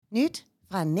Nyt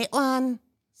fra Næveren.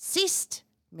 Sidst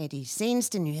med de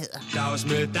seneste nyheder. Dags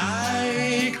med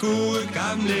dig, gode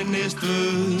gamle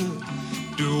Næstved.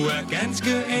 Du er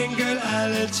ganske enkel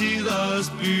alle tiders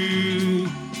by.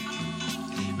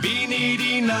 Vin i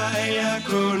din ej er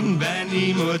kun vand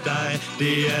imod dig.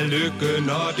 Det er lykke,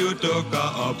 når du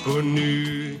dukker op på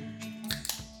ny.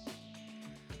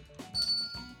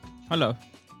 Hold op.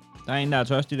 Der er en, der er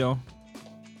tørstig derovre.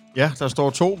 Ja, der står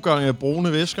 2 gange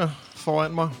brune væsker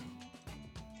foran mig.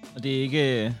 Og det er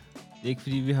ikke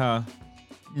fordi, vi har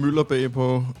Møllerbag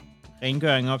på.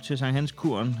 rengøring op til Sankt Hans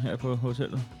kuren her på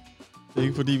hotellet. Det er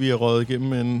ikke fordi, vi har røget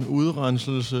igennem en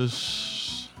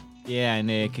udrenselses... Det er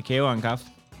en kakao og en kaffe.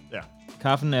 Ja.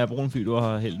 Kaffen er brun fyld, du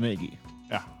har hældt mælk i.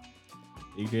 Ja.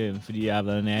 Ikke fordi jeg har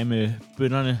været nær med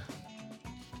bønderne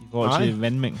i forhold til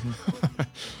vandmængden.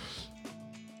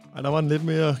 Ej, der var den lidt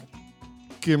mere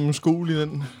gennemskuelig,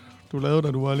 den du lavede,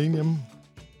 da du var alene hjemme.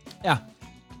 Ja.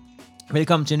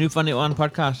 Velkommen til Nyt fra Næveren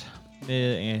podcast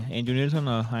med Andrew Nielsen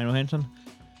og Heino Hansen.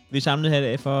 Vi er samlet her i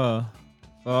dag for at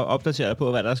opdatere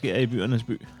på, hvad der sker i byernes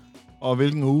by. Og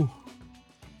hvilken uge?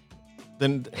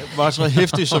 Den var så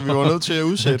heftig, så vi var nødt til at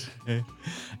udsætte.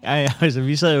 Ja, altså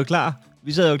vi sad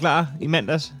jo klar i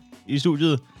mandags i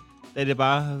studiet, da det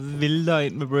bare vælter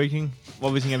ind med breaking, hvor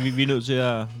vi tænker, vi er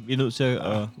nødt til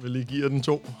at Vi lige giver den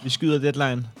 2. vi skyder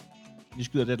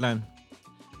deadline.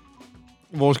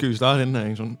 Hvor skal vi starte henne her,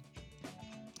 Engson?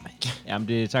 Jamen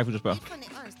det er tak fordi du spørger. Nyt fra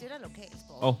Næveren støtter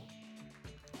lokalsport.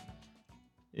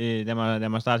 Lad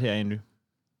mig starte her egentlig.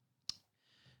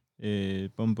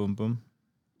 Bum.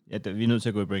 Ja, vi er nødt til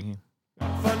at gå i breaking.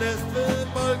 For Næstved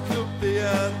Boldklub, det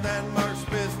er Danmarks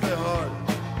bedste hold.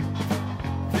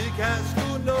 Vi kan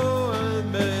sgu noget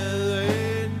med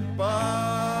en bold.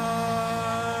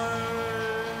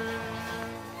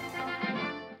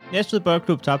 Næstved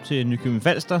Boldklub tabte til Nykøbing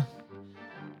Falster.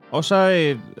 Og så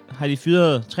har de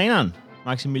fyret træneren,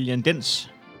 Maximilian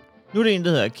Dens. Nu er det en,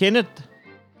 der hedder Kenneth,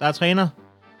 der er træner.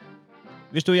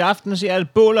 Hvis du i aften ser et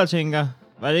bål og tænker,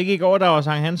 var det ikke i går, der var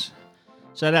Sankt Hans?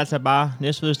 Så er det altså bare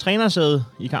Næstveds trænersæde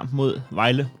i kampen mod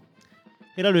Vejle.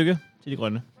 Held og lykke til de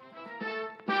grønne.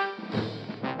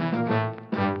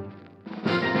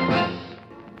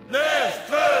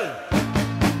 Næstved!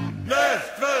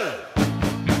 Næstved!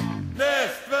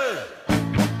 Næstved!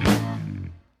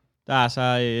 Der er altså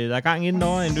der er gang i den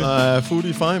over. Der er food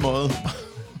i fejmåret.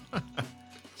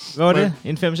 Hvad var det?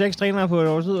 En 5-6 trænere på et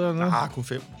års tid eller noget? Kun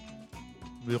 5.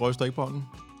 Vi ryster ikke på hånden.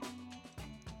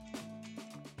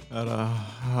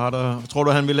 Tror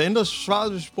du, han ville ændre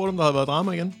svaret, hvis vi spurgte, om der havde været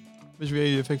drama igen? Hvis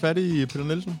vi fik fat i Peter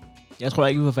Nielsen? Jeg tror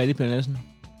ikke, vi får fat i Peter Nielsen.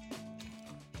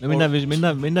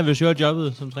 Mindre vi søger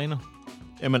jobbet som træner.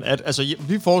 Jamen,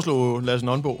 vi foreslog Lasse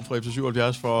Nonbo fra FC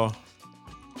 77 for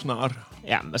snart.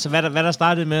 Ja, altså hvad der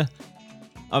startede med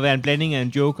at være en blanding af en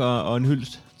joke og en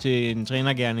hyldest til en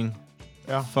trænergerning,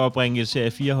 Ja. for at bringe et serie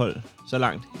 4-hold så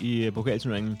langt i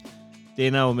pokalturneringen. Det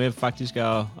ender jo med faktisk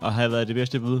at have været det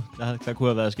bedste bud, der kunne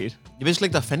have været sket. Jeg vidste slet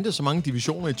ikke, der fandtes så mange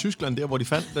divisioner i Tyskland, der hvor de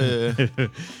fandt...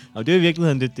 Og det er i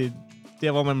virkeligheden det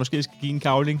der, hvor man måske skal give en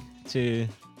kavling til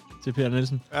Peter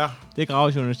Nielsen. Ja. Det er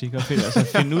gravejournalistik at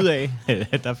finde ud af,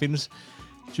 at der findes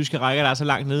tyske rækker, der er så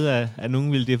langt nede, at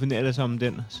nogen vil definere det som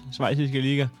den schweiziske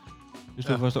liga, hvis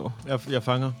du forstår. Jeg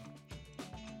fanger.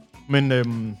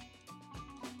 Men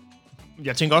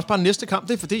jeg tænker også bare, at næste kamp,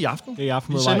 det er i aften. Det er i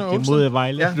aften Vi mod sender Vejle. Det er mod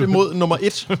Vejle. Ja, det er mod nummer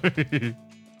 1.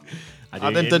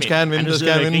 Den skal han vinde.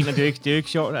 Det er jo ikke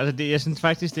sjovt. Altså, jeg synes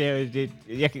faktisk,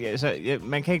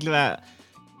 man kan ikke lade være...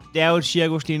 Det er jo et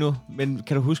cirkus lige nu, men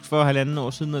kan du huske for 1,5 år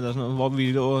siden, eller sådan noget, hvor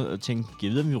vi lå og tænkte, giv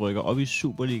videre, om vi rykker op i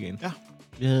Superligaen. Ja.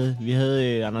 Vi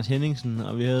havde Anders Henningsen,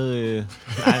 og vi havde...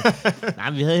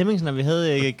 vi havde Hemmingsen, og vi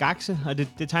havde Gaxe, og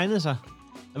det tegnede sig.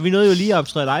 Og vi nåede jo lige at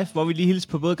optræde live, hvor vi lige hilste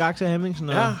på både Gaxe og Hemmingsen.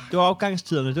 Og det var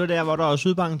opgangstiderne. Det var der, hvor der var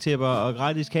Sydbank-tæpper og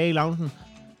gratis kage i loungen.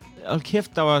 Og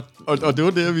kæft, der var... Og det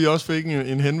var der, vi også fik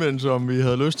en henvendelse, om vi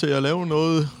havde lyst til at lave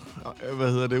noget,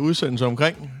 udsendelse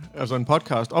omkring. Altså en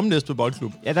podcast om Næstved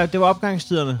Boldklub. Ja, det var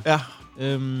opgangstiderne. Ja.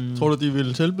 Tror du, de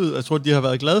ville tilbyde? Jeg tror, de har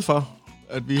været glade for,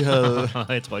 at vi havde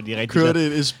jeg tror, de er rigtig kørt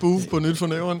et spoof på Nyt for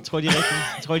Næveren. Jeg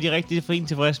tror, de er rigtig fint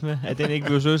tilfreds med, at den ikke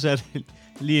blev søsat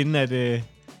lige inden,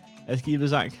 at skibet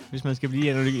sank, hvis man skal blive i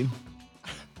analogien.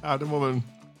 Ja, det må man...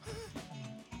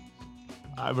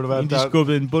 Ej, ved du hvad? De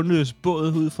skubbede en bundløs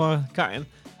båd ud fra kajen.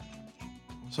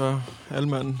 Så alle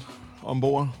mand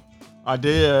ombord. Ej,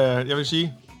 det er... Jeg vil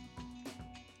sige...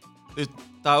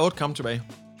 Der er 8 kampe tilbage.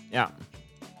 Ja.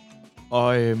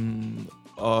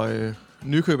 Og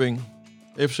Nykøbing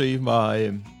FC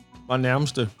var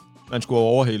nærmeste, man skulle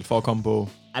overhale for at komme på.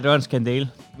 Ja, det var en skandale.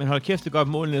 Men hold kæft, det godt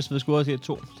mål, Næstved scorede til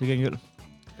 2 til gengæld.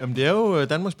 Jamen, det er jo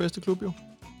Danmarks bedste klub, jo.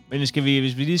 Men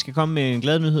hvis vi lige skal komme med en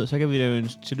glad nyhed, så kan vi lave en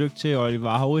tillykke til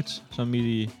Oliver Howitz, som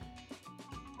i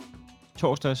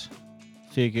torsdags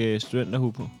fik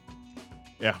studenterhue på.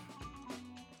 Ja.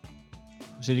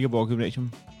 På Silkeborg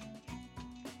Gymnasium.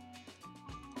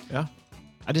 Ja.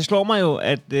 Og det slår mig jo,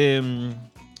 at det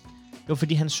var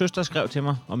fordi hans søster skrev til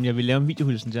mig, om jeg ville lave en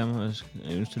videohilsen til ham og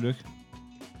ønske tillykke.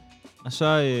 Og så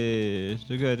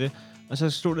gør jeg det. Og så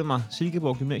stod det mig,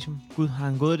 Silkeborg Gymnasium. Gud, har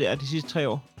han gået der de sidste 3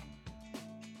 år?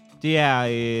 Det er,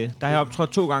 der har jeg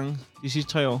optrådt 2 gange de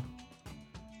sidste 3 år.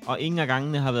 Og ingen af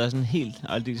gangene har været sådan helt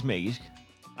aldeles magisk.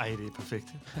 Ej, det er perfekt.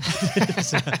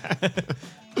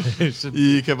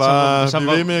 I kan bare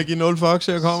blive ved med at give 0 fucks,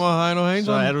 jeg kommer Heino Hansen.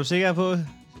 Så er du sikker på,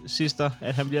 sister,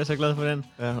 at han bliver så glad for den?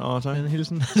 Ja, tak. Den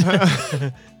hilsen.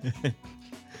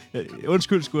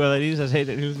 Undskyld, skulle jeg da lige så sige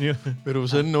den hilsen, jo. Vil du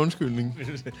sende en undskyldning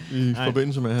i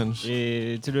forbindelse med hans?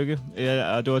 Tillykke.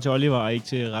 Og det var til Oliver, og ikke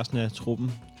til resten af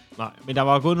truppen. Nej. Men der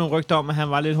var gået nogle rygter om, at han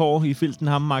var lidt hård i filten,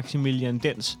 ham Maximilian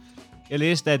Dens. Jeg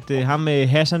læste, at ham med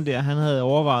Hassan der, han havde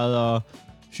overvejet at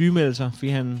sygemelde sig, fordi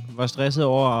han var stresset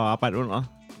over at arbejde under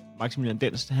Maximilian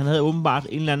Dens. Han havde åbenbart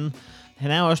en eller anden...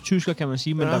 Han er jo også tysker, kan man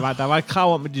sige, men der var et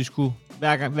krav om, at de skulle...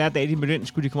 Hver dag de mødte ind,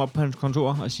 skulle de komme op på hans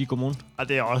kontor og sige godmorgen. Og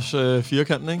det er også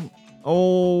firkanten, ikke?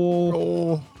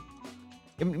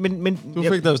 Men du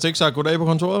fik da vist ikke sagt goddag på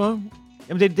kontoret, hva'?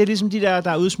 Jamen, det er ligesom de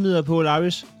der udsmider på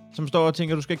Laris, som står og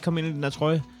tænker, du skal ikke komme ind i den der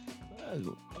trøje.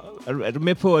 Er du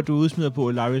med på, at du udsmider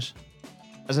på Laris?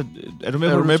 Altså, er du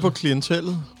med på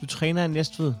klientellet? Du træner i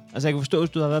Næstved. Altså, jeg kan forstå, hvis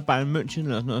du har været bare i München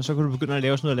eller sådan noget, så kan du begynde at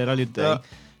lave sådan noget latterligt der, ikke?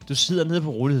 Du sidder nede på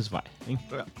Rolighedsvej, ikke?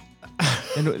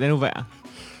 Ja. Lad nu være.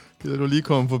 Gider du lige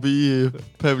komme forbi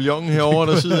pavillonen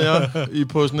herovre, der sidder jeg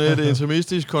på sådan et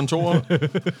intimistisk kontor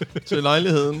til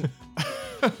lejligheden.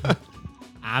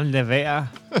 Men lad være.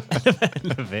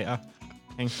 Lad være.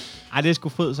 Ej, det er sgu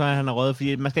fryd, så han er røget,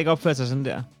 fordi man skal ikke opføre sig sådan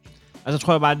der. Og så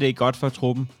tror jeg bare, det er godt for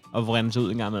truppen at vrænde sig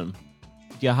ud en gang imellem.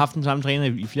 De har haft den samme træner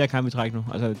i flere kampe i træk nu.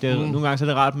 Altså, det er, nogle gange så er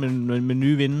det rart med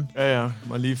nye vinde. Ja.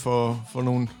 Man lige får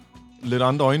nogle lidt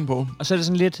andre øjne på. Og så er det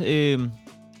sådan lidt...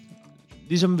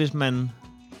 ligesom hvis man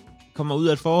kommer ud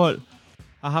af et forhold,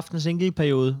 har haft en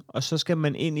single-periode, og så skal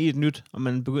man ind i et nyt, og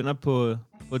man begynder på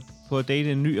at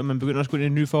date en ny, og man begynder at skulle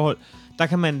ind i et nyt forhold. Der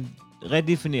kan man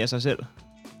redefinere sig selv.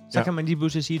 Så kan man lige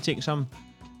pludselig sige ting som...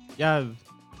 Jeg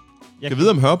vide,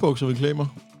 om hørbukser vil klæde mig.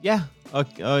 Ja,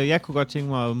 og jeg kunne godt tænke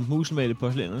mig at musemale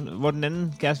på slænden, hvor den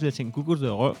anden kæreste ville tænke, gud, det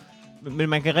er røv. Men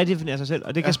man kan redefinere sig selv,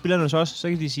 og det kan spillerne så også. Så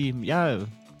kan de sige, jeg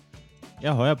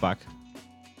er højre bak.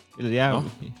 Eller jeg er...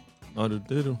 Nå,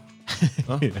 det er du.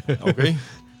 Okay.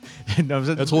 Nå,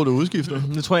 så, jeg tror, du udskifter.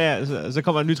 Nu tror jeg, så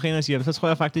kommer en ny træner og siger, så tror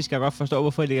jeg faktisk, jeg godt forstår,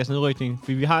 hvorfor I lægger sådan en nedrykning.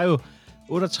 For vi har jo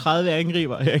 38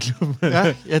 angriber her i klubben.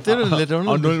 Ja, det er da lidt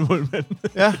underligt. Og 0 målmænd.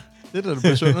 Ja, det er da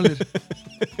besynderligt.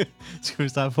 Skal vi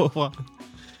starte forfra?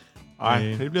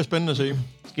 Nej, det bliver spændende at se.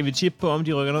 Skal vi tippe på, om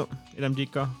de rykker ned, eller om de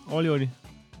ikke gør? Overlever de?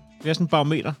 Vi har sådan et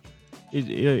barometer.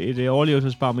 Et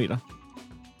overlevelsesbarometer.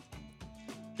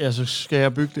 Ja, så skal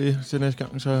jeg bygge det til næste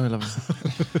gang, så, eller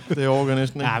hvad? Det overgår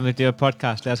næsten ikke. Ja, men det er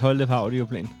podcast. Lad os holde det på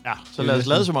audioplan. Ja, så lad os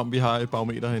lade som om, vi har et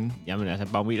barometer herinde. Jamen altså,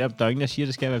 barometer, der er ingen, der siger, at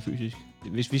det skal være fysisk.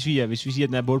 Hvis vi siger, at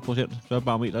den er 8%, så er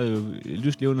barometer jo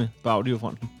lyslevende på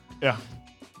audiofronten. Ja.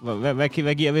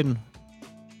 Hvad giver vi den?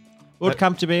 8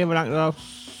 kamp tilbage, hvor langt er der op?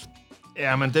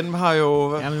 Ja, men den har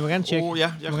jo... Ja, men du må gerne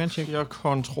tjekke. Jeg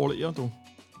kontrollerer, du.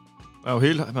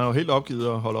 Man er jo helt opgivet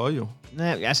at holde øje, jo.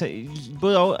 Nej, altså,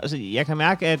 både og. Altså, jeg kan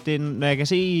mærke, at når jeg kan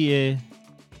se i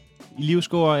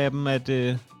livscore af dem, at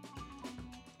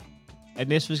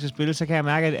Næstved skal spille, så kan jeg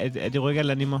mærke, at det rykker et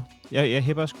eller andet i mig. Jeg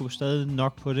hæpper sgu stadig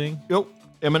nok på det, ikke? Jo.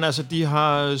 Jamen altså, de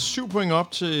har 7 point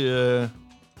op til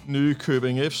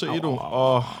Nykøbing FC, du.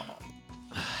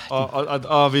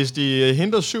 Og hvis de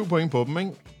henter 7 point på dem,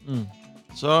 ikke?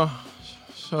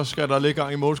 Så skal der ligge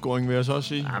gang i målscoring, vil jeg så også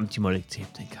sige. Jamen, de må ikke tabe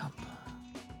den kamp.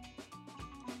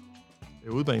 Det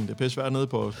er udbanen. Det er pisse svært nede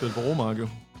på at spille på Romark, jo. Det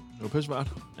er jo pisse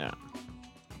svært. Ja.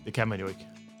 Det kan man jo ikke.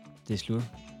 Det er slut.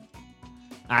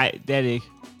 Nej, det er det ikke.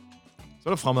 Så er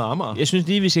der fremad Amager. Jeg synes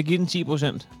lige, vi skal give den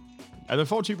 10%. Ja, den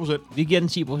får 10%. Vi giver den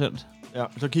 10%. Ja,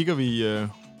 så kigger vi...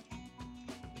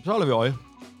 så holder vi øje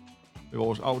ved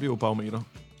vores audiobarometer.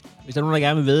 Hvis der er nogen, der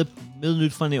gerne vil med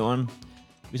nyt fra nævren,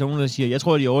 hvis der er nogen, der siger, jeg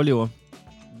tror, de overlever,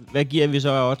 hvad giver vi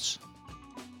så af odds?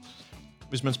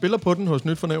 Hvis man spiller på den hos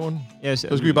Nyt for Nævren, så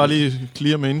skal vi bare lige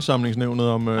clear med indsamlingsnævnet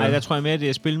om... Nej, der tror jeg mere, det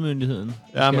er spilmyndigheden.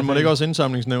 Ja, men må det ikke også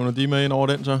indsamlingsnævnet? De er med ind over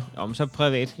den, så? Jo, men så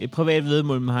privat. Et privat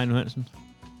vedmål med Heino Hansen.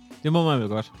 Det må man vel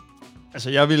godt. Altså,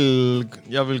 jeg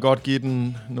vil godt give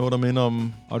den noget, der minder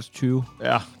om... Odds 20?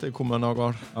 Ja, det kunne man nok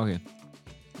godt. Okay.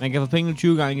 Man kan få pengene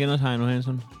 20 gange igen hos Heino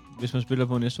Hansen, hvis man spiller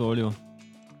på næste overlever.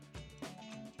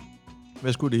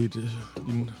 Hvad skulle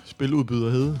din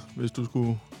spiludbyder hedde, hvis du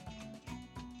skulle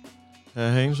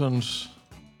have Hansons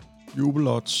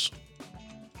jubelodds?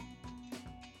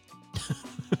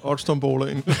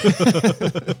 Odds-tombolaen.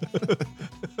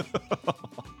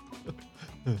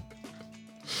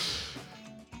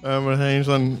 Men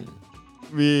Hanson,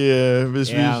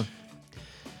 hvis vi...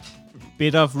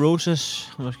 Bit of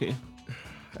Roses, måske.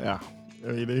 Ja,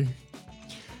 jeg ved det ikke.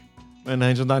 Men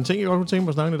Hanson, der er en ting, jeg godt kunne tænke mig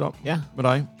at snakke lidt om med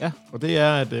dig. Ja. Og det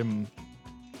er, at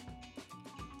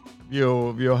vi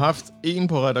har jo haft en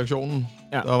på redaktionen,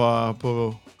 der var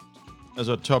på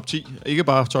top 10. Ikke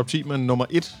bare top 10, men nummer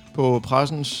 1 på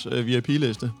pressens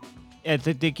VIP-liste. Ja,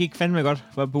 det gik fandme godt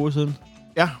for et par uger siden.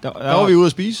 Ja, der var vi ude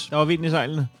at spise. Der var vind i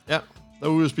sejlene. Ja, der var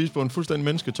ude at spise på en fuldstændig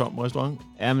mennesketom restaurant.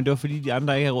 Ja, men det var fordi, de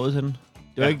andre ikke havde råd til den.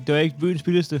 Det var ikke byens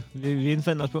billigste, vi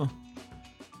indfandt os på.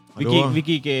 Vi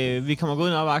kommer gå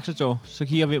ind op ad Akseltorv, så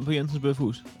kigger vi ind på Jensens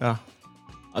Bøfhus. Ja.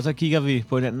 Og så kigger vi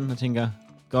på hinanden og tænker...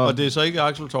 Og det er så ikke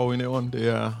Akseltorv i nævren, det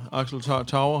er Akseltorv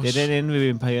Towers. Det er den ende ved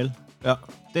Imperial. Ja.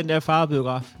 Den der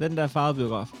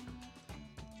farebiograf.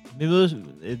 Vi mødes...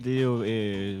 Det er jo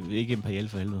ikke Imperial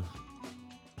for helvede.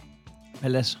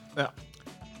 Palads. Ja.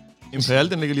 Imperial,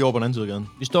 den ligger lige over på den anden side af gaden.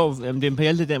 Vi står... Jamen, det er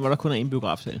Imperial, det er den, hvor der kun er en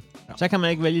biografsal. Ja. Så kan man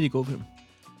ikke vælge de gode film.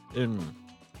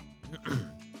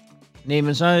 Nej,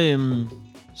 men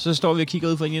så står vi og kigger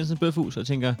ud fra Jensens Bøfhus og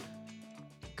tænker,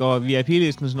 går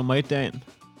VIP-listen som nummer 1 derind?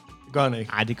 Det gør han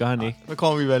ikke. Nej, det gør han ikke. Så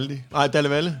kommer vi Valdi. Nej, Dalle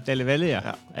Valle. Dalle Valle, ja.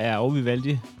 Ja, og vi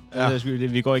Valdi. Ja.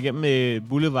 Vi går igennem med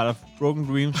Boulevard of Broken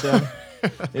Dreams der.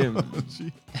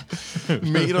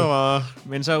 Meter var...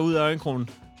 Men så ud af øjenkronen.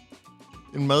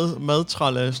 En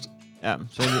madtralast. Ja,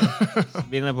 så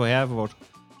vinder på Herrefort.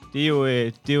 Det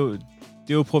er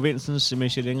jo provinsens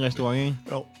Michelin-restaurant, ikke?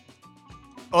 Jo.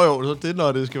 Jo, så det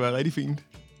når det skal være rigtig fint.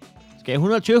 Skal jeg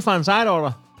 120 for en side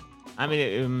order? Nej,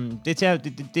 men det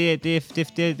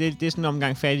er sådan en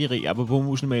omgang fattigrig, apropos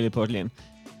muselmalet porcelæn.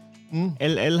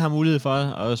 Alle har mulighed for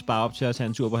at spare op til at tage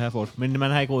en tur på Herford, men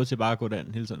man har ikke råd til bare at gå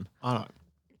derind hele tiden. Nej.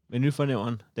 Men nyt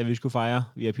fornævren, da vi skulle fejre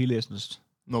VIP-læsens.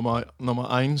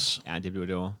 Nummer 1. Ja, det blev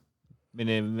det over.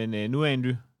 Men nu er en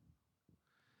dy.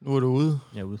 Nu er du ude?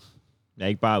 Jeg er ude. Jeg er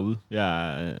ikke bare ude.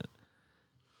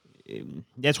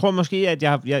 Jeg tror måske, at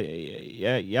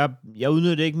jeg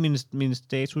udnyttede ikke min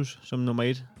status som nummer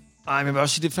 1. Nej, men jeg vil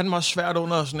også sige, det er fandme også svært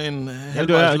under sådan en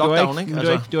halvvejs lockdown, ikke?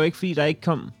 Det var ikke fordi, der ikke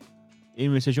kom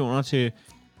invitationer til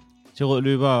rød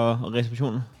løber og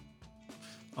receptioner.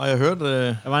 Og jeg hørte...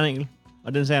 Der var en enkelt,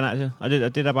 og den sagde jeg nej til. Og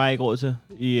det er der bare ikke råd til.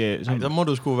 Der må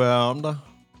du sgu være om dig.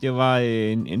 Det var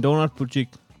en donutbutik.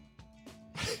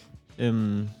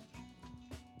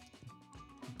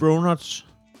 Bronuts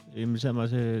inviterede mig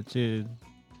til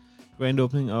grand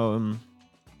opening, og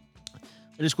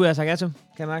det skulle jeg have sagt ja til,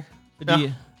 kan jeg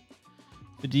mærke.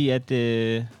 Fordi at...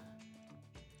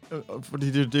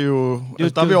 Fordi det er jo...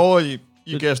 der er vi over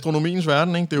i gastronomiens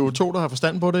verden, ikke? Det er jo to, der har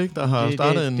forstand på det, ikke? Der har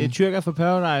startet en... Det er Tyrker for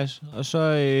Paradise, og så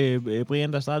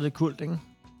Brian, der startede Kult, ikke?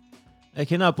 Jeg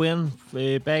kender Brian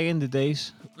back in the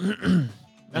days.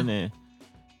 Men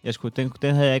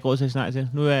den havde jeg ikke råd til at snakke til.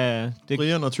 Nu er det...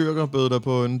 Brian og Tyrker bød dig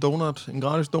på en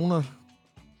gratis donut.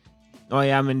 Nå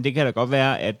ja, men det kan da godt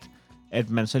være, at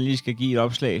man så lige skal give et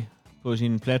opslag på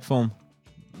sin platform.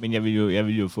 Men jeg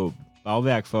vil jo få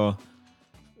bagværk for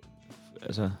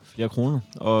flere kroner.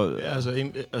 Og,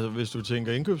 ja, hvis du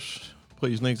tænker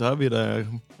indkøbsprisen, ikke, så har vi da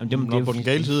på den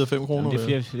gale side af 5 kroner.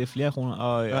 Det er flere kroner.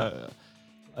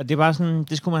 Og det er bare sådan,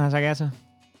 det skulle man have sagt ja til.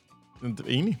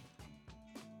 Enig.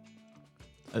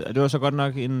 Og det var så godt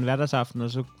nok en hverdagsaften,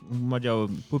 og så måtte jeg jo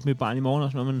putte mit barn i morgen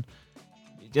og sådan noget, men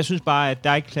jeg synes bare, at der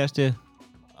er ikke plads til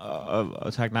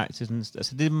at takke nej til sådan...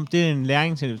 Altså, det er en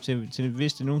læring til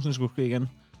hvis det nogensinde skulle ske igen.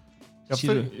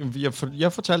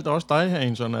 Jeg fortalte også dig,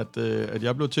 Hanson, at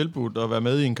jeg blev tilbudt at være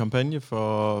med i en kampagne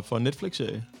for en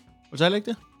Netflix-serie. Fortalte ikke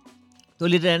det? Det var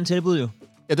lidt et andet tilbud, jo.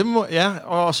 Ja,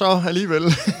 og så alligevel.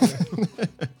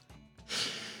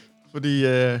 Fordi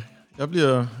jeg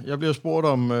bliver spurgt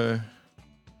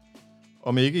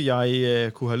om ikke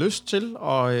jeg kunne have lyst til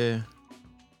at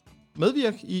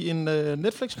medvirke i en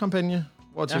Netflix-kampagne,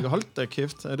 hvor jeg tænker, hold da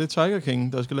kæft, er det Tiger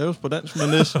King, der skal laves på dansk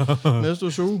med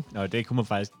næste uge? Nå, det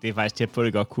er faktisk tæt på,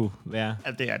 det godt kunne være.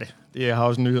 Ja, det er det. Jeg har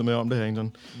også en nyhed med om det her,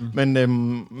 England.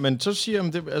 Men så siger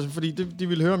jeg, fordi de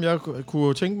ville høre, om jeg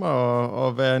kunne tænke mig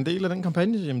at være en del af den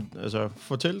kampagne. Jamen,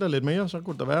 fortæl dig lidt mere, så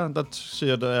kunne der være. Der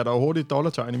siger, er der hurtigt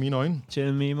dollartegn i mine øjne.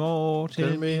 Tell me more.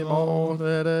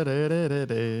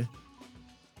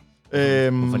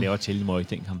 Hvorfor laver Tell me more i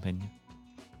den kampagne?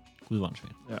 Gud, var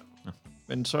ja.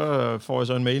 Men så får jeg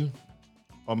så en mail,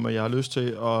 om jeg har lyst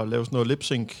til at lave sådan noget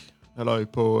lip-sync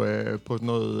på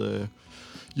noget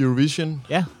Eurovision.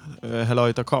 Ja.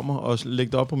 Halløj, der kommer og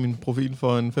lægge det op på min profil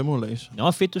for en 500-lags.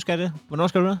 Nå, fedt, du skal det. Hvornår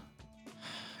skal du det?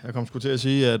 Jeg kom sgu til at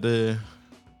sige, at det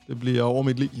bliver over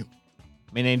mit liv.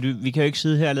 Men vi kan jo ikke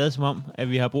sidde her og lade som om, at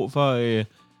vi har brug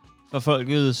for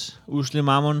folkets usle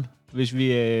mammon, hvis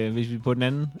vi på den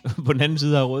anden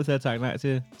side har råd til at takke nej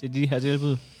til de her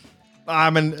tilbud. Nej,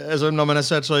 men altså, når man har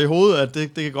sat sig i hovedet, at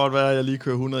det kan godt være, at jeg lige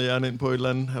kører 100 jern ind på et eller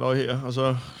andet halløj her, og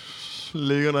så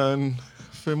ligger der en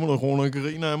 500 kroner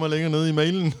griner af mig længere nede i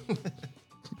mailen.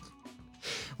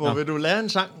 Hvor vil du lære en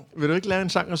sang? Vil du ikke lære en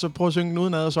sang, og så prøve at synge den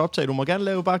uden ad, og så optage? Du må gerne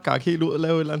lave bare gak helt ud og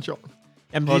lave et eller andet sjovt.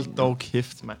 Jamen, hold dog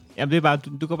kæft, mand. Jamen, det er bare,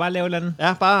 du kan bare lave et eller andet.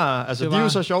 Ja, bare, altså, de er jo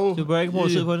så sjove. Du bør ikke bruge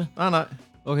tid på det. Nej.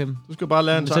 Okay. Du skal bare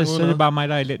lære en sang uden ad. Så er det bare mig,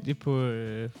 der er elendig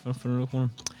for 0 kroner.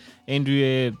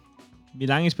 Andy, vi er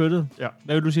langt i spyttet. Ja.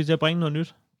 Hvad vil du sige til at bringe noget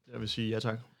nyt? Jeg vil sige ja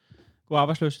tak. God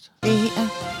arbejdsløst. Det her,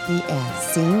 det er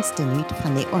seneste nyt fra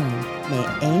Nævren med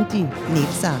Andy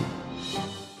Nielsen.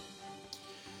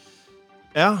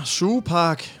 Er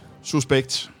Zoopark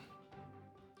suspekt?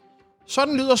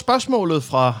 Sådan lyder spørgsmålet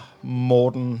fra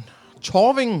Morten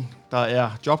Torving, der er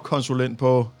jobkonsulent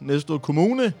på Næstved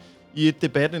Kommune, i et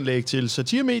debatindlæg til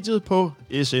satiremediet på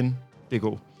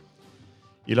SN.dk.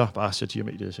 Eller bare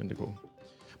satiremediet SN.dk.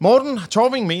 Morten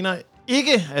Torving mener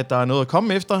ikke, at der er noget at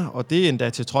komme efter, og det er endda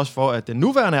til trods for, at den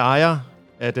nuværende ejer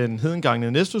af den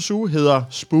hedengangne Næstved Zoo hedder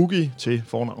Spooky til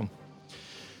fornavn.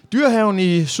 Dyrehaven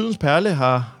i Sydens Perle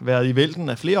har været i vælten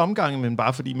af flere omgange, men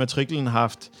bare fordi matriklen har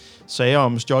haft sager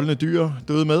om stjålne dyr,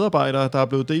 døde medarbejdere, der er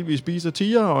blevet delvis spist af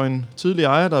tiger, og en tidlig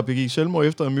ejer, der begik selvmord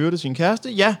efter at myrde sin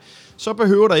kæreste, ja, så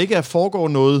behøver der ikke at foregå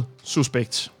noget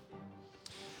suspekt.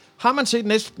 Har man set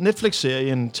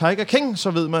Netflix-serien Tiger King,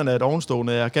 så ved man, at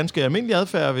ovenstående er ganske almindelig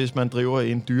adfærd, hvis man driver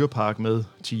en dyrepark med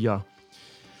tiger.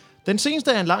 Den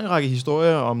seneste er en lang række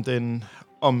historier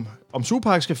om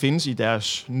Zoopark skal findes i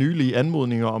deres nylige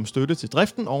anmodninger om støtte til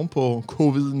driften ovenpå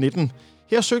covid-19.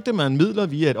 Her søgte man midler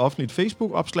via et offentligt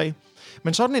Facebook-opslag,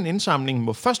 men sådan en indsamling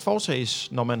må først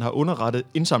foretages, når man har underrettet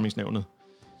indsamlingsnævnet.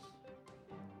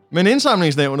 Men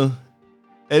indsamlingsnævnet?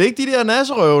 Er det ikke de der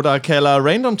nasserøve, der kalder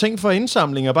random ting for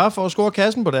indsamlinger, bare for at score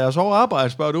kassen på deres hårde arbejde,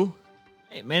 spørger du?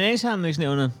 Men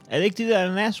indsamlingsnævnet, er det ikke de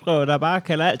der nasserøve, der bare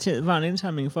kalder altid for en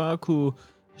indsamling for at kunne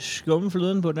skumme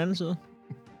fløden på den anden side?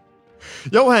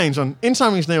 Jo, Hansen.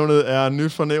 Indsamlingsnævnet er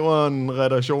nyt for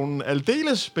Nævren-redaktionen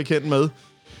aldeles bekendt med,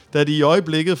 da de i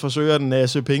øjeblikket forsøger at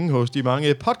nasse penge hos de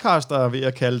mange podcastere ved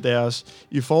at kalde deres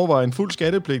i forvejen fuld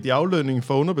skattepligtig aflønning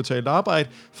for underbetalt arbejde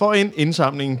for en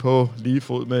indsamling på lige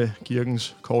fod med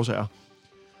kirkens korsherre.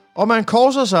 Og man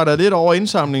korser sig da lidt over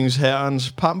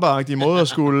indsamlingsherrens pamperagtige måde at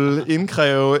skulle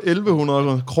indkræve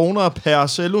 1.100 kroner per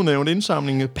selvudnævnt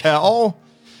indsamling per år.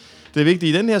 Det vigtige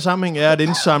i den her sammenhæng er, at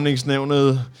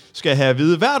indsamlingsnævnet skal have at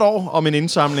vide hvert år, om en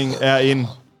indsamling er en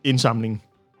indsamling.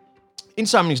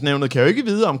 Indsamlingsnævnet kan jo ikke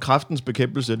vide, om Kræftens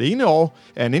Bekæmpelse det ene år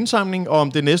er en indsamling, og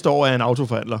om det næste år er en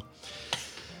autoforhandler.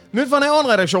 Nyt for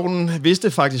Nævren-redaktionen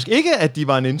vidste faktisk ikke, at de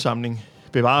var en indsamling.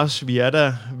 Bevares, vi er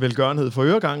da velgørenhed for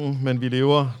øregangen, men vi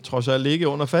lever trods alt ikke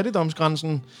under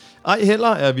fattigdomsgrænsen. Ej heller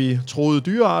er vi troede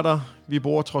dyrearter. Vi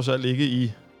bor trods alt ikke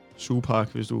i Zoopark,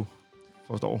 hvis du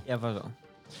forstår. Jeg forstår.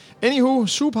 Anywho,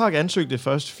 Zoopark ansøgte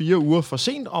først 4 uger for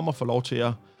sent om at få lov til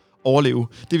at overleve.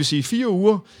 Det vil sige 4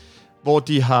 uger, hvor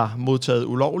de har modtaget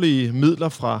ulovlige midler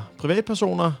fra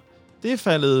privatpersoner. Det er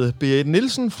faldet Berit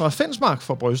Nielsen fra Fensmark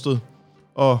for brystet.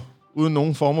 Og uden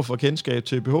nogen former for kendskab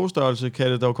til BH-størrelse,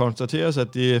 kan det dog konstateres,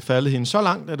 at det er faldet hende så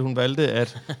langt, at hun valgte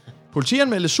at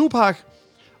politianmelde Zoopark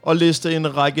og liste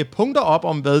en række punkter op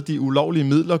om, hvad de ulovlige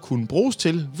midler kunne bruges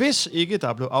til, hvis ikke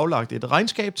der blev aflagt et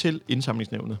regnskab til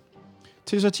indsamlingsnævnet.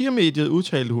 Til satiremediet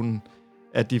udtalte hun,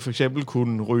 at de for eksempel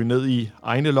kunne ryge ned i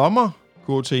egne lommer,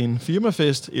 gå til en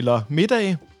firmafest eller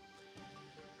middag.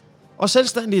 Og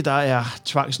selvstændige, der er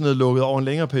tvangsnedlukket over en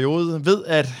længere periode, ved,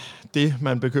 at det,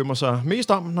 man bekymrer sig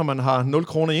mest om, når man har 0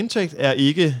 kroner i indtægt, er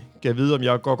ikke, kan vide, om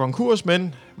jeg går konkurs,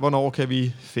 men hvornår kan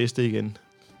vi feste igen?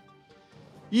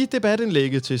 I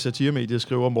debatindlægget til satiremediet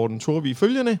skriver Morten Torvig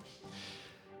følgende: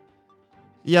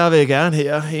 Jeg vil gerne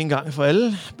her en gang for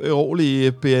alle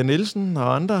berolige B.A. Nielsen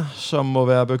og andre, som må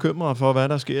være bekymrede for, hvad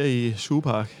der sker i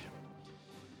Zoopark.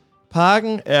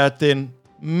 Parken er den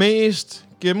mest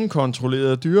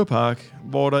gennemkontrollerede dyrepark,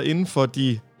 hvor der inden for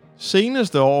de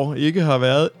seneste år ikke har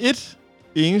været et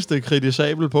eneste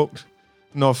kritisabelt punkt,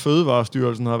 når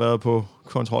Fødevarestyrelsen har været på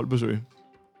kontrolbesøg.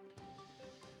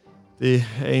 Det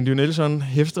Andy Nielsen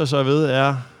hæfter sig ved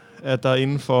er, at der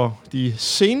inden for de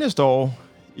seneste år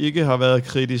ikke har været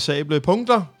kritisable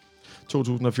punkter.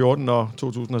 2014 og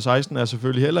 2016 er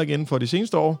selvfølgelig heller ikke inden for de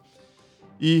seneste år.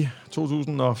 I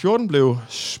 2014 blev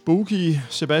Spooky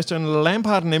Sebastian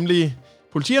Lampard nemlig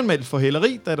politianmeldt for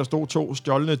hæleri, da der stod 2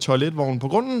 stjålne toiletvogne på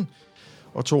grunden.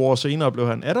 Og 2 år senere blev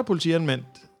han atter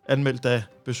politianmeldt, da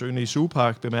besøgende i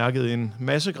Zoopark bemærkede en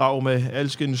masse grav med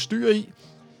alskens dyr i.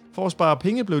 For at spare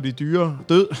penge blev de døde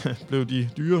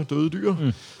dyr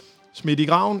smidt i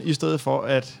graven, i stedet for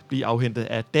at blive afhentet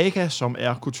af DACA, som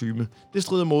er kutyme. Det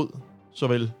strider mod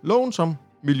såvel loven som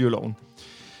miljøloven.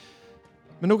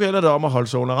 Men nu gælder det om at holde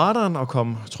sig under radaren og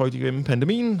komme trygt igennem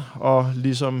pandemien. Og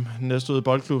ligesom Næstved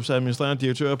Boldklubs administrerende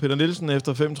direktør Peter Nielsen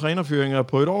efter 5 trænerfyringer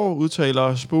på et år,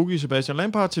 udtaler Spooky Sebastian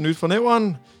Lampard til Nyt fra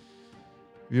Nævren: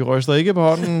 Vi ryster ikke på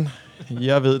hånden.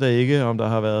 Jeg ved da ikke, om der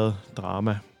har været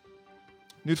drama.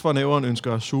 Nyt fra Nævren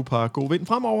ønsker Zoopark god vind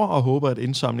fremover og håber, at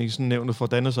indsamlingsnævnet får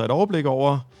dannet sig et overblik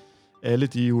over alle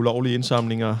de ulovlige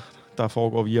indsamlinger, der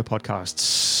foregår via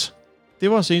podcasts.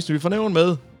 Det var senest Nyt fra Nævren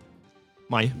med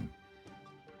mig.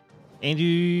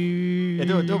 Andy. Ja,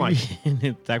 det var mig.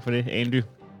 Tak for det, Andy.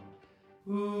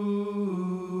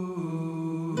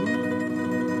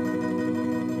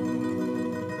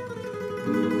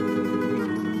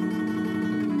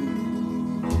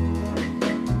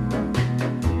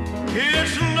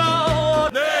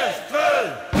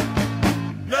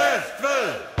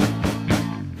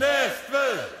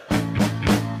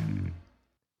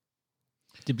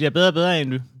 Det bliver bedre og bedre,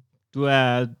 Andy. Du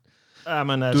er... Ja,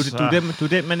 men altså... Du er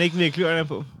den, man ikke vil kløerne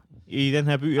på i den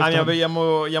her by.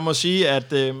 Jeg må sige,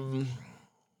 at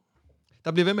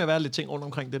der bliver ved med at være lidt ting rundt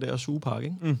omkring det der Zoopark,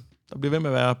 ikke? Mm. Der bliver ved med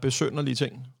at være besynderlige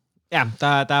ting. Ja,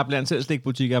 der er blandt selv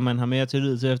slikbutikker, man har mere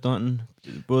tillid til efterhånden.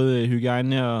 Både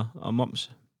hygiejne og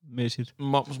momsmæssigt.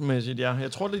 Momsmæssigt, ja.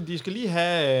 Jeg tror, de skal lige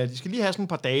have sådan et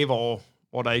par dage, hvor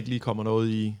der ikke lige kommer noget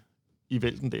i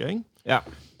vælten der, ikke? Ja.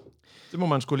 Det må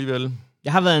man sgu alligevel.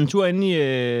 Jeg har været en tur inde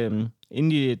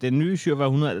i den nye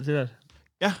 4700 til det.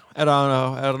 Ja, er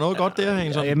der noget godt der?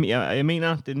 Jeg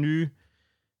mener, den nye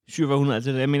 4700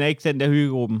 til det. Jeg mener ikke den der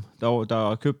hyggegruppen,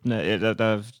 der købte den, eller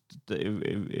der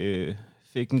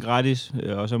fik den gratis,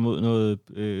 og så mod noget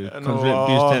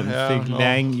konsulentbistand, fik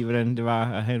læring i, hvordan det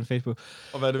var at have en Facebook.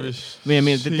 Og hvad det vil Men jeg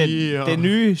mener, den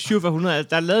nye 4700,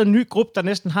 der er lavet en ny gruppe, der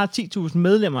næsten har 10.000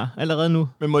 medlemmer allerede nu.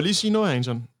 Men må jeg lige sige noget,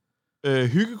 Hansen?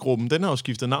 Hyggegruppen, den har jo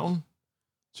skiftet navn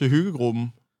til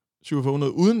Hyggegruppen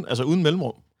 4700 uden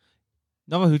mellemrum.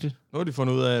 Nå, hvor hyggeligt. Nu har de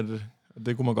fundet ud af, at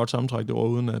det kunne man godt sammentrække det over,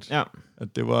 uden at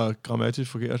det var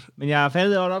grammatisk forkert. Men jeg har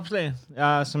faldet over et opslag, det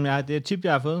er et tip,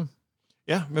 jeg har fået.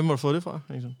 Ja, hvem har du fået det fra?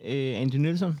 Andy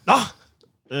Nielsen. Nå!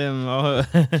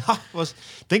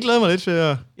 Den glæder mig lidt til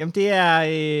at... Jamen, det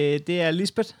er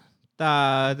Lisbeth,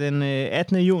 der den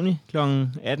 18. juni kl. 18.35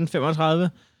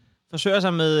 forsøger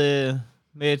sig med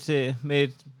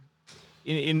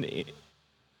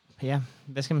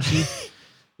hvad skal man sige?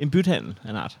 En bythandel af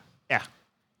en art. Ja.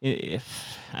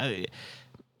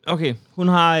 Okay, hun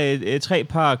har 3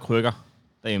 par krykker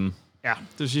derhjemme. Ja,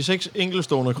 det vil sige 6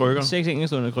 enkeltstående krykker. 6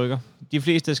 enkeltstående krykker. De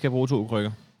fleste skal bruge 2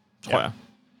 krykker, tror jeg.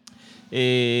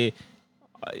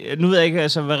 Nu ved jeg ikke,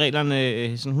 altså, hvad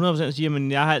reglerne sådan 100% siger,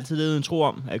 men jeg har altid levet en tro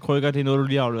om, at krykker, det er noget, du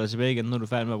lige har afleveret tilbage igen, når du er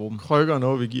færdig med at bruge dem. Krykker er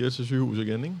noget, vi giver til sygehus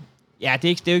igen, ikke? Ja,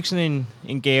 det er jo ikke sådan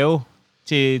en gave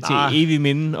til evig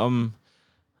minde om...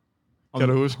 Kan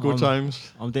du huske good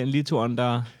times? Om den litoren,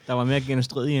 der var mere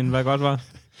genstridig, end hvad godt var.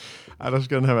 Ej, der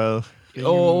skal den have været.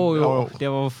 Jo. Der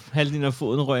var halvdelen af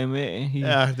foden røg med.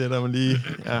 Ja, det der man lige...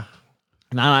 Ja.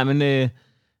 Nej, men...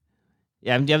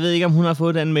 jeg ved ikke, om hun har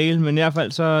fået den mail, men i hvert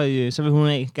fald, så vil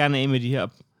hun gerne af med de her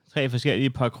 3 forskellige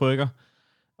par krykker.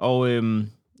 Og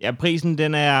prisen,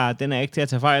 den er ikke til at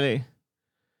tage fejl af.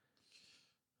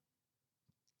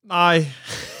 Nej.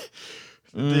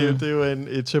 Det er jo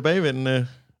en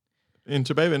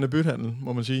tilbagevendende bythandel,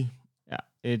 må man sige.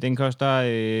 Ja, den koster...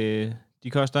 de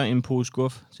koster en pose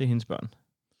guf til hendes børn.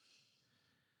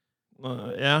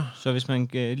 Ja. Så hvis man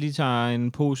lige tager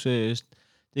en pose...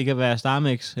 det kan være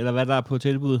Starmix, eller hvad der er på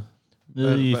tilbud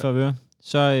nede i Favør.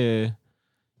 Så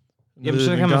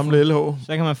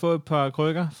kan man få et par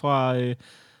krykker fra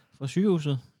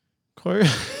sygehuset. Krykker?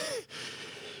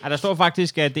 Ja, der står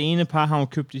faktisk, at det ene par har hun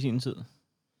købt i sin tid.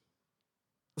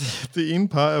 Det ene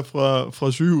par er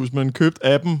fra sygehus, men købt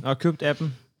appen. Og købt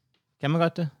appen. Kan man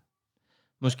godt det?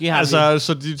 Måske har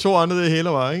så de 2 andre, det er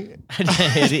Hælervarer, ikke?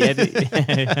 ja, det.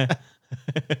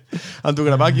 Jamen, du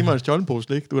kan da bare give mig en stjålen pose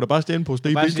slik. Du kan da bare stjæle en pose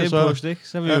slik.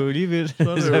 Så er vi jo lige vildt.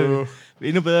 Så er det jo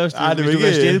endnu bedre at stjæle. Hvis du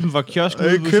kan stjæle dem fra kiosken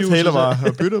ude på sygehuset. Jeg købt Hælervarer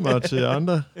og byttet mig til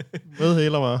andre med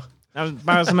Hælervarer.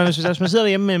 Bare så man sidder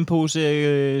derhjemme med en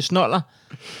pose snoller,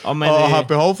 og har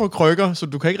behov for krykker, så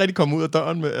du kan ikke rigtig komme ud af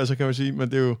døren med, altså kan man sige,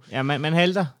 men det er jo... Ja, man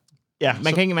halter. Ja,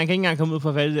 man kan ikke engang komme ud for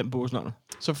at falde den pose snoller.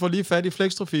 Så få lige fat i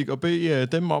Flextrafik og bede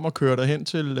dem om at køre dig hen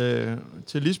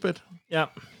til Lisbeth. Ja.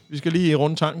 Vi skal lige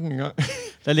runde tanken en gang.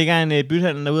 Der ligger en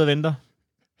bythandel derude og venter.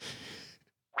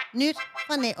 Nyt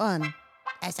fra nævren.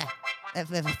 Altså,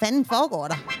 hvad fanden foregår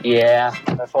der? Ja,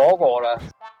 hvad foregår der?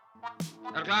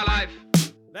 Er du klar, Leif?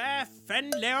 Hvad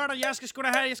fanden laver du? Jeg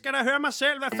skal da høre mig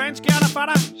selv. Hvad fanden sker der for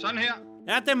dig? Sådan her.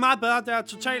 Ja, det er meget bedre. Det er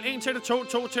totalt 1 til det 2,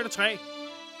 2 til det 3.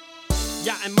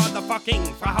 Jeg er motherfucking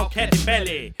fra Havkatte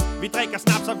Balle. Vi drikker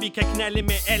snaps, og vi kan knalde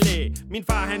med alle. Min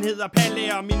far, han hedder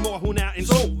Palle, og min mor, hun er en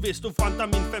so. Hvis du fronter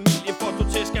min familie, får du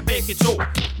tæsk af begge to.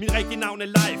 Min rigtige navn er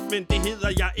Leif, men det hedder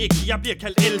jeg ikke. Jeg bliver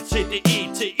kaldt L til det E,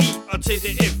 til I og til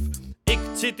det F. Ikke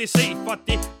til det C, for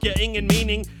det giver ingen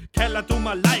mening. Kalder du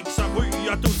mig like, så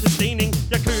ryger du til stening.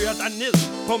 Jeg kører dig ned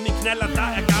på min knaller, der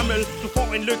er gammel. Du får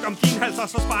en lyk om din hals, og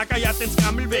så sparker jeg den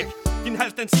skammel væk. Din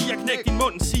hals den siger knæk, din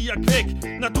mund siger kvæk.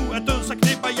 Når du er død, så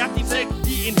knipper jeg din sæk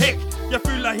i en hæk. Jeg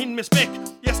fylder hende med smæk.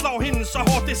 Jeg slår hende så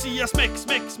hårdt, det siger smæk,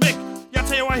 smæk, smæk. Jeg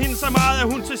tæver hende så meget, at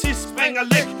hun til sidst springer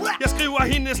læk. Jeg skriver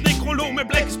hendes nekrolog med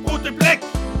blæk, sprutte blæk.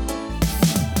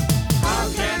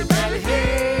 Havkatte Balle,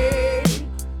 hey.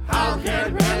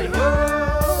 Havkatte Balle, ho.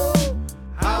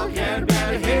 Havkatte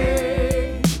Balle,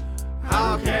 hey.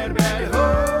 Havkatte Balle, ho.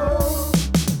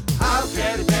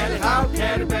 Havkatte Balle,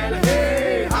 Havkatte Balle,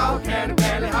 hey. Havkatte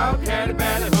Balle, Havkatte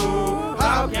Balle, ho.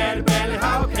 Havkatte Balle,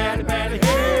 Havkatte Balle,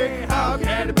 hey.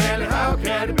 Havkatte Balle,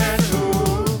 Havkatte Balle, ho.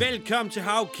 Velkommen til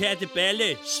Havkatte Balle,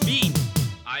 svin.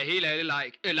 Ej, helt ærligt,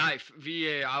 Leif. Vi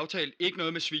aftalte ikke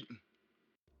noget med svin.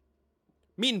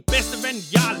 Min bedste ven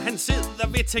Jarl, han sidder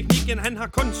ved teknikken. Han har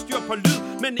kun styr på lyd,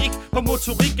 men ikke på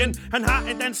motorikken. Han har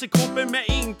en dansegruppe med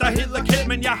en, der hedder Kjeld.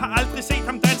 Men jeg har aldrig set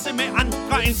ham danse med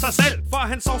andre end sig selv. For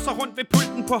han sovser rundt ved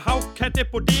pulten på Havkatte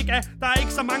Bodega. Der er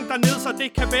ikke så mange dernede, så det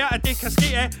kan være, at det kan ske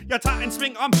af. Jeg tager en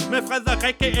sving om med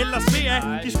Frederikke eller Svea.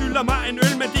 De skylder mig en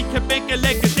øl, men de kan begge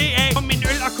lægge det af. På min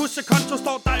øl og kussekonto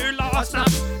står der øl og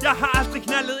snaps. Jeg har aldrig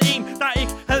knaldet en, der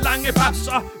ikke havde lange paps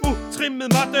og utrimmet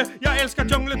måtte. Jeg elsker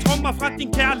jungletrummer fra din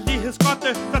kærlighedsgrotte,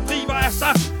 der driver af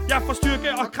saft. Jeg får styrke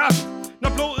og kraft, når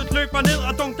blodet løber ned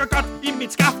og dunker godt i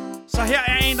mit skaft. Så her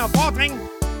er en opfordring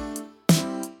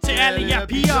til alle jer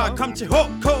piger. Kom til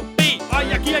HKB, og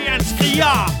jeg giver jer en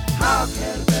skriger.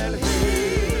 Havkatte Balle,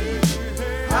 hey.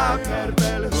 Havkatte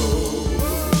Balle, ho.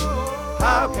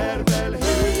 Havkatte Balle,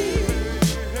 hey.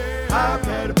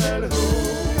 Havkatte Balle, ho.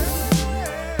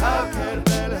 Havkatte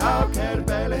Balle, Havkatte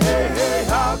Balle, hey, hey.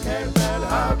 Havkatte Balle,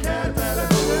 Havkatte Balle,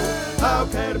 ho.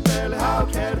 Havkatte Balle,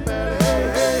 Havkatte Balle, hey,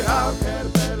 hey.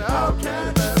 Havkatte Balle,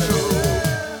 Havkatte Balle, ho.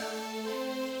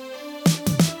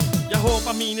 Jeg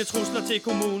håber mine trusler til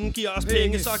kommunen giver os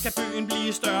penge, så kan byen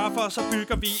blive større, for så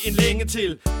bygger vi en længe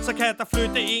til. Så kan der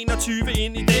flytte 21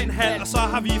 ind i den hal, og så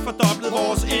har vi fordoblet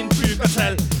vores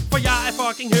indbyggertal. For jeg er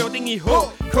fucking høvding i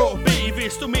HKB.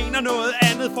 Hvis du mener noget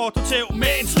andet, får du tæv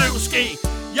med en sløv ske.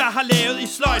 Jeg har lavet i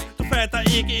sløjt, du fatter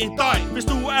ikke et døgn. Hvis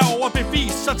du er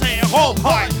overbevist, så tag jeg råb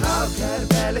højt. Havkatte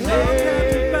Balle,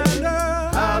 hey.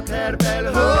 Havkatte Balle,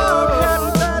 ho.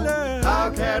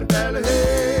 Havkatte Balle,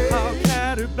 hey.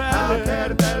 Havkatte Balle,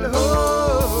 Havkatte Balle, ho.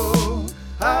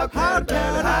 Havkatte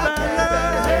Balle, Havkatte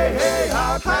Balle, hey, hey.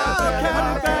 Havkatte Balle,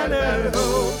 Havkatte Balle, ho.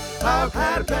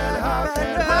 Havkatte Balle,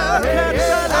 Havkatte Balle, hey,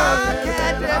 hey. Havkatte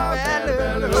Balle, Havkatte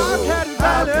Balle, ho.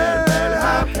 Havkatte Balle,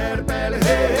 Havkatte Balle,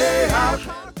 hey, hey.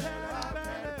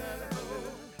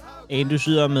 En, du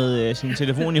sidder med sin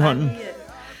telefon i hånden.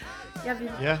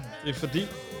 Ja, det er fordi...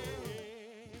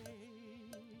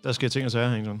 Der sker ting og sager,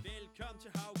 Henrik. velkommen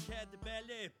til Havkatte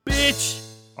Balle, bitch!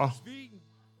 Åh. Svin!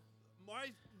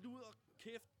 Møg, luder,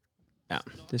 kæft. Ja,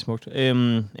 det er smukt.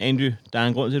 Andy, der er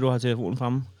en grund til, at du har telefonen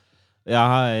fremme.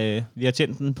 Vi har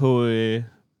tændt den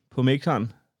på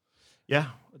mixeren. Ja,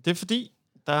 det er fordi,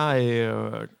 der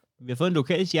Vi har fået en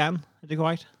lokal stjerne, er det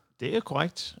korrekt? det er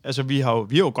korrekt. Altså, vi har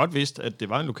jo godt vidst, at det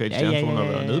var en lokal stjerne, for hun har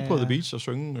været nede på The Beach og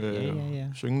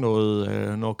synge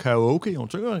noget karaoke. Hun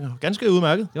synger ganske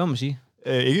udmærket. Det må man sige.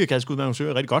 Ikke ganske udmærket, hun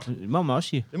synger rigtig godt. Det må man også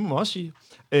sige. Det må man også sige.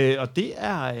 Og det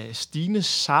er Stine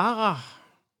Sara.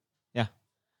 Ja.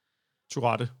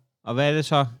 Tourette. Og hvad er det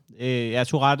så?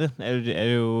 Tourette er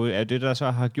jo det, der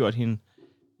så har gjort hende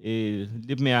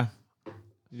lidt mere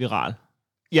viral.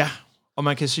 Ja, og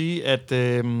man kan sige, at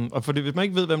og for det, hvis man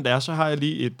ikke ved, hvem det er, så har jeg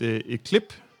lige et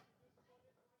klip.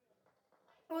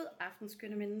 God aften,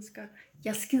 skønne mennesker.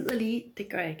 Jeg skider lige, det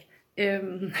gør jeg ikke.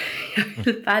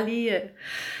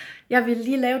 Jeg vil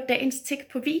lige lave dagens tik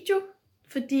på video,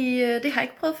 fordi det har jeg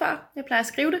ikke prøvet før. Jeg plejer at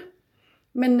skrive det.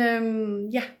 Men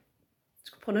jeg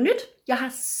skulle prøve noget nyt. Jeg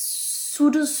har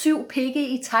suttet 7 pikke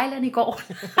i Thailand i går.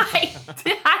 Nej,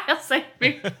 det har jeg sagt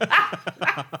ikke.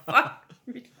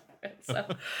 Altså.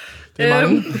 Det er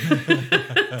mange.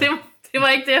 det var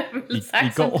ikke det, jeg ville ville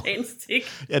sagt som dagens tik.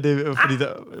 Ja, det er fordi,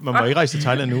 man må ikke rejse til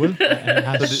Thailand nu, vel? Jeg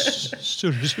har 7.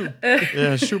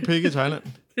 Ja, 7 pikke i Thailand.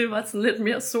 Det var sådan lidt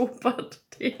mere sobert,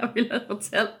 det jeg ville have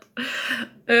fortalt.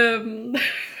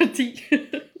 Fordi...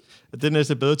 Det er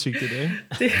næste bedre tik, det der, ikke?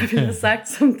 Det jeg ville have sagt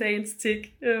som dagens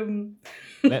tik.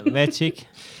 Hvad er tik?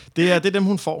 Det er dem,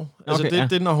 hun får. Altså, Okay,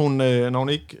 det er, når hun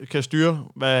ikke kan styre,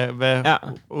 hvad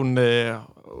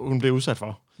hun bliver udsat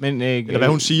for. Men, eller hvad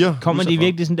hun siger. Kommer de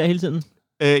virkelig sådan der hele tiden?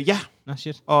 Ja. Nå,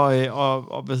 shit.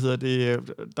 Og hvad hedder det?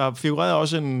 Der figurerede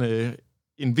også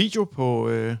en video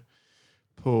på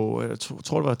jeg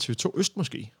tror det var TV2 Øst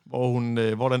måske, hvor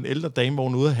der er en ældre dame, hvor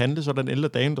hun er ude at handle, så er der en ældre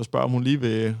dame, der spørger, om hun lige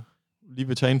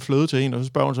vil tage en fløde til en, og så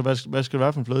spørger hun så, hvad skal det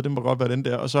være for en fløde? Det må godt være den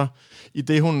der. Og så i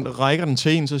det, hun rækker den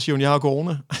til en, så siger hun, jeg har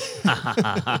corona.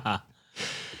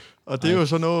 Og det er jo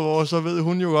så noget, hvor så ved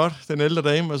hun jo godt, den ældre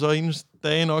dame, og så eneste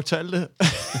dage nok talte.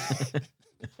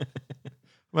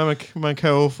 Men man kan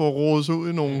jo få rodet sig ud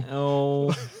i nogle...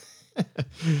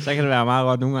 Så kan det være meget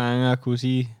godt nogle gange at kunne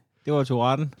sige, det var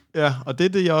Touretten. Ja, og det er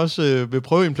det, jeg også vil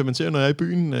prøve at implementere, når jeg er i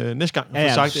byen næste gang.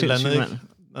 Ja, sagt et eller andet, ikke?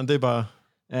 Men det er bare...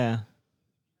 Ja.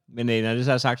 Men når det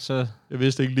så er sagt, så... Jeg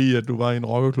vidste ikke lige, at du var i en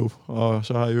rockerklub, og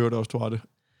så har jeg hørt også Tourette.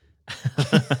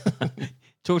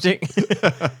 2 ting.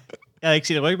 Jeg har ikke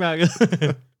set rygmærket.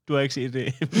 Du har ikke set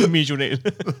det i min journal.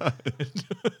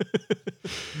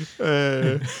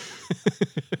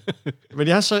 Men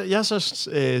jeg har så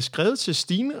skrevet til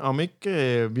Stine, om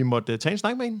ikke vi måtte tage en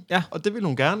snak med hende. Ja. Og det ville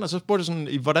hun gerne. Og så spurgte jeg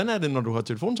sådan, hvordan er det, når du har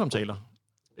telefonsamtaler?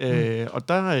 Og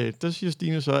der siger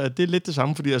Stine så, at det er lidt det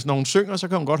samme, fordi altså, når hun synger, så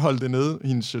kan hun godt holde det nede,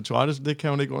 hendes Tourette, så det kan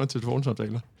hun ikke under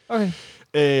telefonsamtaler. Okay.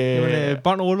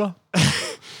 Bånd ruller.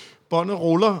 Båndet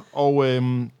ruller, og...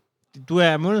 Du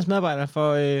er månedsmedarbejder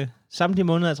for samtlige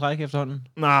måneder at trække efterhånden.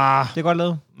 Nej. Det er godt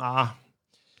lavet. Nej.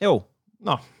 Jo.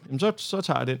 Nå, jamen så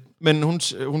tager jeg det. Men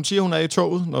hun siger, hun er i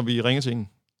toget, når vi ringer til hende.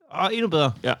 Endnu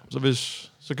bedre. Ja,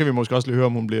 så kan vi måske også lige høre,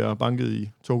 om hun bliver banket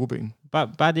i togobenen.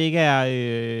 Bare det ikke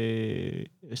er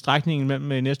strækningen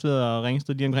mellem Næstved og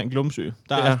Ringsted, lige omkring Glumsø.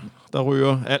 Der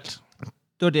ryger alt.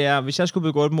 Det var det, hvis jeg skulle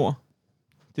begå et mord,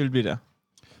 det ville blive der.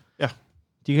 Ja.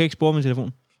 De kan ikke spore min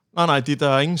telefon. Nej, der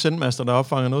er ingen sendmaster, der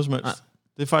opfanger noget som helst. Nej.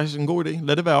 Det er faktisk en god idé.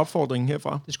 Lad det være opfordringen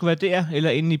herfra. Det skulle være der, eller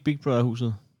inde i Big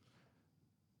Brother-huset.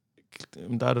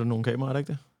 Men der er der nogle kameraer, er det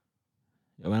ikke det?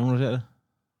 Jo, hvad er nogen, der ser det?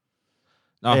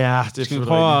 Nå, ja, det skal vi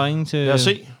prøve at ringe til...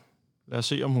 Lad os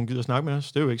se, om hun gider snakke med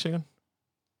os. Det er jo ikke sikkert.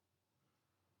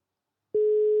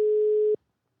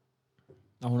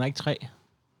 Nå, hun er ikke 3.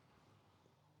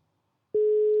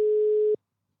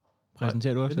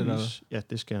 Præsenterer du også, eller? Ja,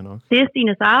 det skal jeg nok. Det er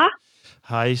Stine Sara.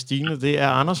 Hej Stine, det er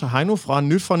Anders og Heino fra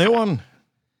Nyt fra Nævren.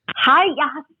 Hej, jeg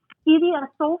har givet jer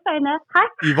sofaen af. Hej.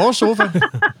 I vores sofa?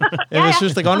 Jeg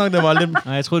synes da godt nok, det var lidt...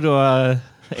 Nej, jeg troede, det var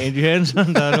Andy Hansen,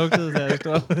 der lugtede, da jeg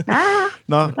stod op.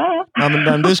 Nå,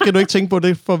 men det skal du ikke tænke på,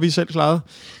 det får vi selv klaret.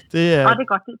 Det er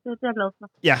godt, det er jeg glad for.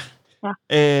 Ja.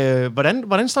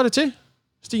 Hvordan står det til,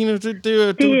 Stine?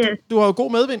 Du har jo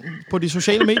god medvind på de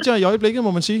sociale medier i øjeblikket,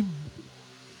 må man sige.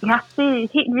 Ja, det er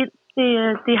helt vildt.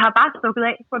 Det har bare stukket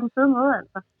af på den fede måde,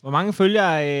 altså. Hvor mange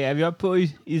følgere er vi oppe på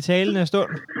i talende stund?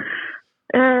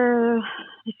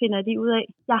 Det finder jeg lige ud af.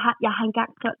 Jeg har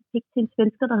engang solgt til en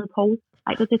svensker, der hed Paul.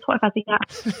 Nej, det tror jeg faktisk ikke, jeg har.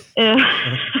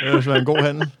 Det er jo en god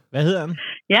handel. Hvad hedder han?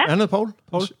 Ja. Han hedder Paul.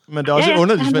 Men det er også et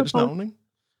underligt svensk navn, ikke?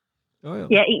 Jo.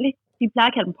 Ja, egentlig. De plejer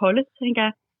at kalde dem Polle, tænker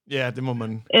jeg. Ja, det må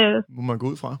man gå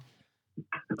ud fra.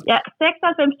 Ja,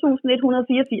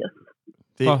 96.184.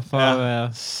 Det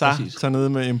er nede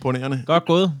med imponerende. Godt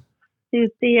gået.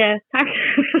 Det er tak.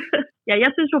 Ja, jeg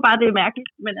synes jo bare, det er mærkeligt,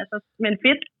 men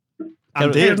fedt.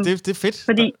 Jamen, det er fedt.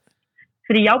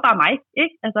 Fordi jeg er jo bare mig,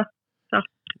 ikke? Altså, så.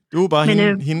 Du er bare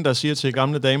hende, der siger til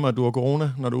gamle damer, at du har corona,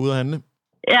 når du er ude at handle.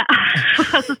 Ja,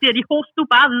 og så siger de, host du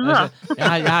bare videre.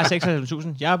 Altså, jeg har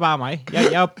 96.000. Jeg er bare mig.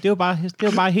 Det er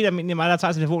jo bare helt almindeligt mig, der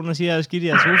tager telefonen og siger, at jeg er skidt i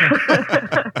jeres sofa.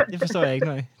 Det forstår jeg ikke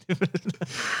noget.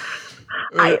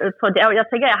 Ej, jeg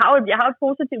tænker, jeg har et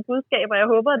positivt budskab, og jeg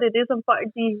håber, at det er det, som folk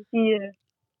de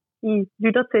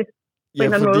lytter til. Ja,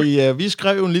 fordi vi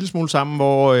skrev jo en lille smule sammen,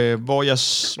 hvor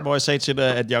jeg sagde til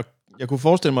dig, at jeg kunne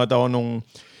forestille mig, at der var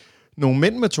nogle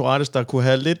mænd med Tourettes, der kunne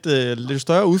have lidt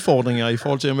større udfordringer i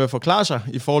forhold til at forklare sig,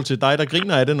 i forhold til dig, der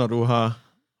griner af det, når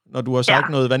du har sagt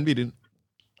noget vanvittigt.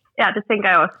 Ja, det tænker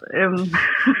jeg også.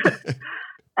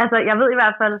 Altså, jeg ved i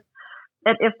hvert fald,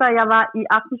 at efter jeg var i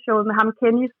aftenshowet med ham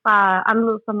Kenny fra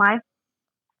Anderledes som mig,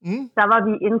 der var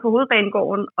vi inde på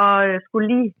Hovedbanegården og skulle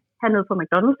lige have noget på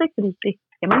McDonald's, ikke? Fordi det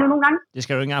skal man jo nogle gange. Det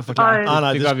skal du ikke engang forklare.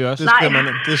 Nej, det gør vi også.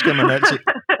 Det skal man altid.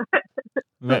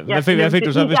 Hvad fik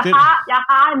du så bestilt? Jeg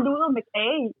har en luder med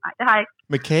kage i. Nej, det har jeg ikke.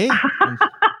 Med kage?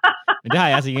 Men det har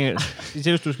jeg til gengæld. Det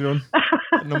er hvis du skal låne.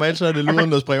 Normalt så er det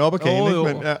luden, der springer op af kagen, ikke?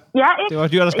 Men, ja. Ja, ikke? Det var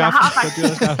dyrt at skaffe.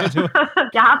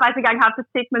 Jeg har faktisk engang haft et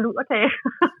tik med luderkage.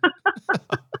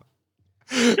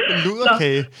 En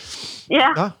luderkage? Ja,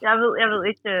 jeg ved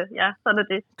ikke. Ja, sådan er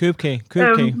det. Købkage.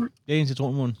 Det er en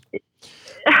citronmåne.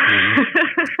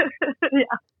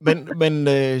 Ja. Men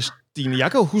Stine, jeg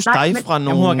kan jo huske dig fra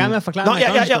nogle... Jeg må gerne med at forklare.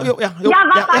 Jo. Jeg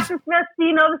var faktisk ved at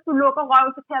sige noget, hvis du lukker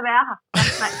røven, så kan jeg være her.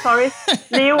 Nej, sorry.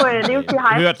 Leo siger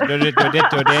hej.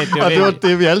 Det var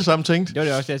det, vi alle sammen tænkte. Det var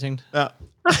det også, det jeg tænkte. Ja.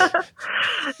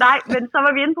 Nej, men så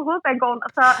var vi inde på Hovedbanegården,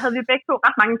 og så havde vi begge to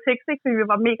ret mange tekster, fordi vi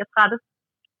var mega trætte.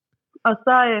 Og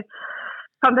så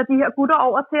kom der de her gutter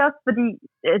over til os, fordi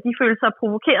de følte sig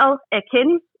provokeret af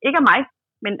Kenny. Ikke af mig,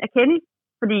 men af Kenny.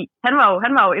 Fordi han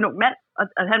var jo en ung mand,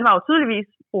 og han var jo tydeligvis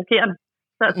provokerende.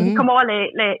 Så de kom over og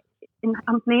lagde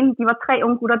den ene, de var 3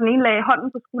 unge gutter, den ene lagde hånden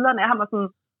på skulderen af ham og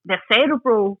sådan, hvad sagde du,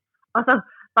 bro? Og så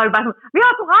var vi bare sådan, vi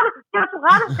har Tourette,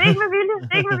 det er ikke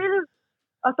med vilje,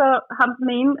 Og så ham den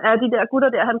ene af de der gutter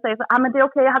der, han sagde så, men det er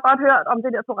okay, jeg har godt hørt om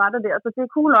det der Tourette der, så det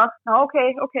er cool nok. Nå, okay,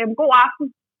 men god aften.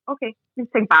 Okay, vi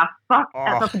tænkte bare, fuck,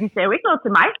 altså, for de sagde jo ikke noget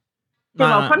til mig. Det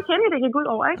var jo kun Kenny, det gik ud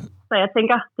over, ikke? Så jeg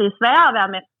tænker, det er sværere at være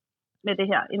mand med det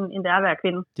her, end det er at være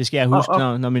kvinde. Det skal jeg huske,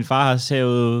 når min far har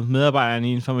savet medarbejderen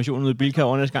i informationen ud i Bilka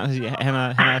over næste gang, så siger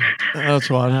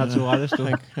han har Tourette.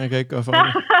 Han kan ikke gøre for det.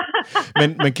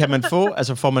 Men kan man få,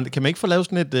 altså kan man ikke få lavet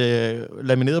sådan et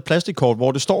lamineret plastikkort,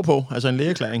 hvor det står på, altså en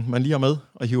lægeerklæring, man lige har med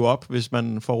og hiver op, hvis man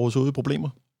får rodet ud i problemer?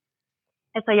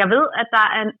 Altså, jeg ved, at der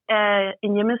er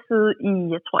en hjemmeside i,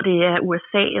 jeg tror, det er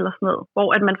USA eller sådan noget, hvor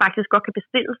at man faktisk godt kan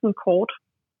bestille sådan et kort,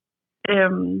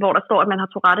 hvor der står, at man har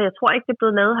Tourette. Jeg tror ikke, det er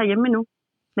blevet lavet herhjemme endnu,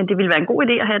 men det ville være en god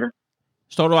idé at have det.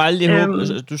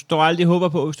 Du står aldrig håber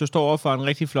på, hvis du står over for en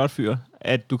rigtig flot fyr,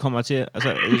 at du kommer til, altså,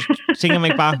 tænker man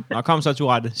ikke bare, nå, kom så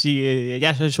Tourette, sig, ja,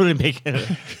 så er det pæk.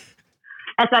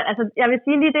 Altså, jeg vil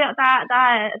sige lige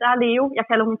der er Leo, jeg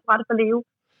kalder min Tourette for Leo.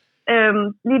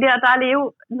 Lige der er Leo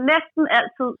næsten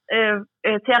altid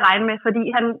til at regne med, fordi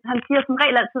han siger som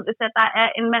regel altid, hvis der er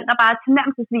en mand, der bare er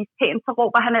tilnærmelsesvis pæn, så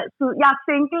råber han altid, jeg er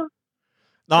single.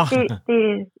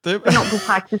 Det er enormt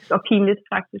upraktisk og pinligt,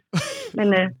 faktisk. Men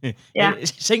ja.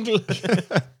 Single?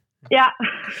 Ja.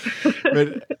 Men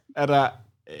er der...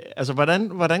 Altså,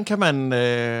 hvordan kan man...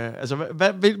 altså,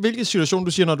 hvilke situation,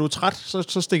 du siger, når du er træt,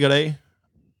 så stikker det af?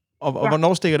 Og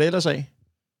hvornår stikker det ellers af?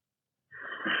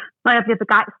 Når jeg bliver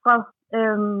begejstret.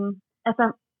 Altså,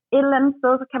 et eller andet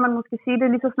sted, så kan man måske sige det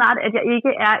lige så snart, at jeg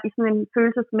ikke er i sådan en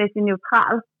følelsesmæssig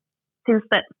neutral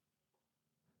tilstand.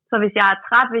 Så hvis jeg er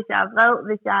træt, hvis jeg er vred,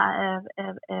 hvis jeg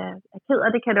er ked af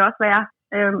det, kan det også være,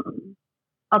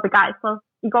 og begejstret.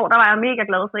 I går, der var jeg mega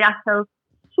glad, så jeg havde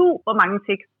super mange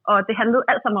tics, og det handlede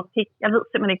alt sammen om tik. Jeg ved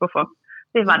simpelthen ikke, hvorfor.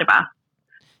 Det var det bare.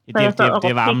 Så jeg sad og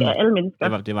råbte af alle mennesker.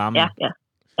 Det varme. Ja.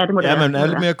 Ja, det må det være. Man er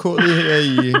lidt mere kodet her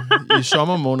i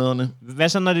sommermånederne. Hvad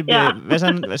så, når det bliver...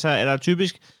 Altså, er der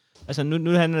typisk... Altså,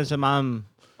 nu handler det så meget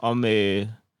om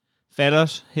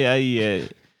fatters her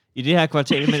i det her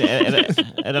kvartal, men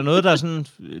er der noget, der er sådan...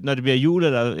 Når det bliver jul,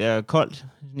 eller er koldt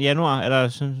i januar,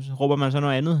 råber man så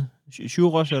noget andet?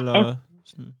 Churros, eller...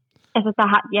 sådan? Altså,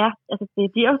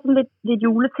 det bliver jo sådan lidt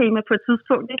juletema på et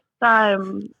tidspunkt, ikke? Der,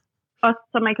 også,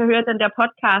 så man kan høre den der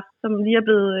podcast, som lige er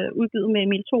blevet udgivet med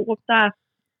Emil Thorup,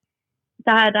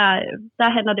 der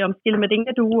handler det om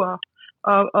Skillemedinga-du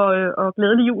og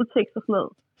glædelig juletekst og sådan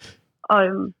noget.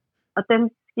 Og den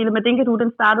Skillemedinga-du,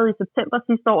 den startede i september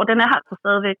sidste år, og den er her så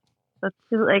stadigvæk. Så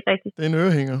det ved jeg ikke rigtigt. Det er en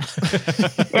ørehænger.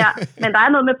 Ja, men der er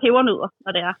noget med pebernødder,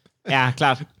 når det er. Ja,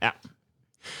 klart. Ja.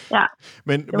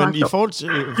 Men i forhold til,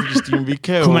 fordi Stine, vi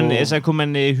kan jo... Kunne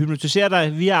man hypnotisere dig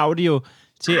via audio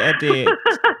til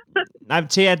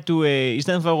at du i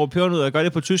stedet for at råbe pebernødder, gør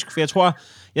det på tysk? For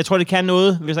jeg tror, det kan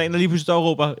noget, hvis der er en, der lige pludselig står og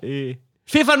råber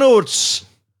Pfeffernuts!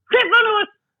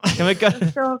 Pfeffernuts! Kan man ikke gøre det?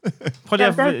 Prøv lige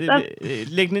at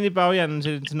lægge den ind i baghjernen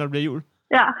til når det bliver jul.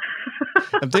 Ja.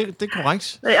 Jamen, det er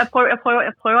korrekt. Jeg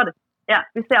prøver det. Ja,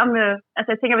 vi ser om... altså,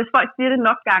 jeg tænker, hvis folk siger det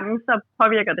nok gange, så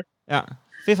påvirker det. Ja.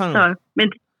 Pfeffernuts. Men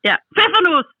ja,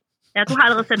 Pfeffernuts! Ja, du har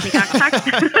allerede sat den i gang. Tak.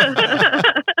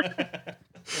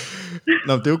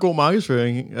 Nå, det er jo god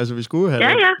markedsføring. Altså, vi skulle have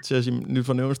det til at sige nyt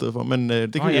fornævne i stedet for, men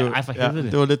det kan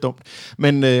det var lidt dumt.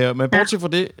 Men bortset fra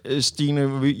det, Stine,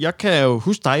 jeg kan jo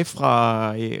huske dig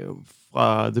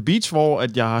fra The Beach, hvor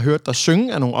at jeg har hørt dig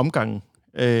synge af nogle omgange.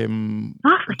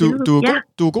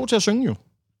 Du er god til at synge jo.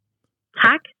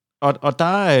 Tak. Og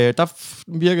der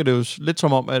virker det jo lidt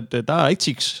som om, at der er ikke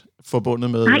tics forbundet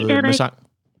med sang.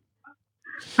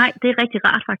 Nej, det er rigtig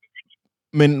rart faktisk.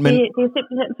 Men det er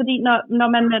simpelthen fordi,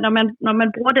 når man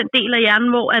bruger den del af hjernen,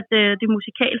 hvor at det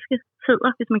musikalske sidder,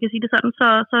 hvis man kan sige det sådan,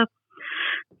 så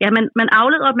ja, man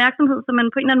afleder opmærksomhed, så man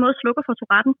på en eller anden måde slukker for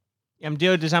Touretten. Jamen, det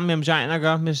er jo det samme, M. Shiner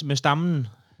gør med stammen,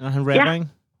 når han rapper, ikke?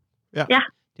 Ja.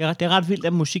 Det er ret vildt,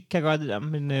 at musik kan gøre det der,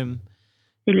 men... det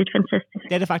er lidt fantastisk.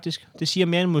 Det er det faktisk. Det siger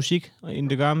mere end musik, end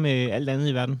det gør med alt andet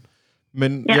i verden.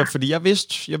 Men fordi jeg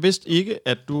vidste ikke,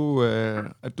 at du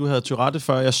havde Tourette,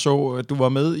 før jeg så, at du var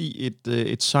med i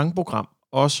et sangprogram,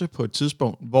 også på et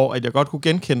tidspunkt, hvor at jeg godt kunne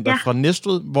genkende dig fra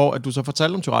Næstved, hvor at du så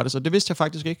fortalte om Tourette, så det vidste jeg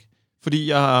faktisk ikke. Fordi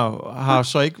jeg har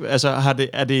så ikke... Altså,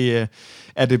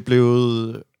 er det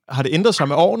blevet... Har det ændret sig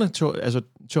med årene, altså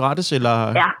Tourettes, eller...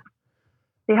 Ja,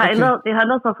 det har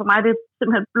ændret sig for mig. Det er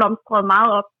simpelthen blomstret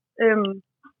meget op.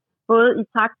 Både i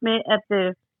takt med, at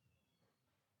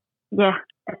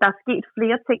der er sket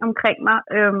flere ting omkring mig.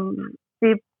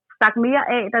 Det stak mere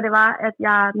af, da det var, at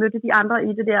jeg mødte de andre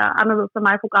i det der anderledes for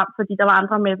mig-program, fordi der var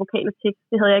andre med vokale tekst.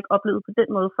 Det havde jeg ikke oplevet på den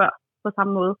måde før, på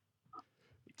samme måde.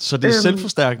 Så det er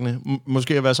selvforstærkende,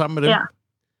 måske at være sammen med dem?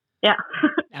 Ja,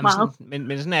 meget.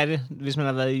 Men sådan er det, hvis man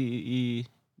har været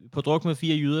på druk med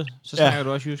 4 jyder, så snakker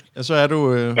du også jysk. Ja, så er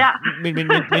du...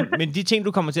 Men de ting,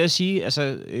 du kommer til at sige,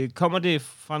 altså, kommer det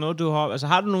fra noget, du har... Altså,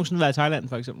 har du nogensinde været i Thailand,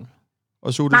 for eksempel?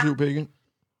 Og sutte 7 pikke?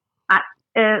 Nej.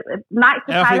 Nej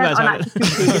til Thailand, og nej til 7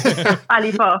 pikke. Bare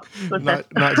lige for...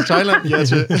 Nej til Thailand, ja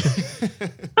til...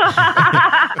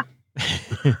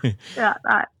 ja,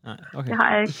 nej. Okay. Det har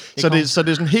jeg ikke. Så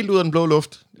det er sådan helt ud af den blå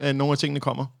luft, at nogle af tingene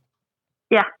kommer?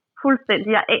 Ja, fuldstændig.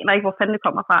 Jeg aner ikke, hvor fanden det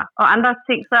kommer fra. Og andre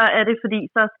ting, så er det fordi,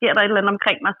 så sker der et eller andet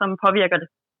omkring mig, som påvirker det.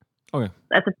 Okay.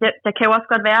 Altså, der kan jo også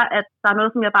godt være, at der er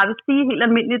noget, som jeg bare vil sige helt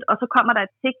almindeligt, og så kommer der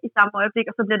et tik i samme øjeblik,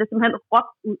 og så bliver det simpelthen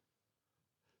råbt ud.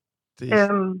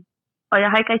 Og jeg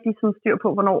har ikke rigtig sådan styr på,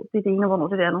 hvornår det er det ene, og hvornår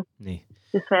det er det andet. Nej.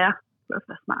 Desværre. Det er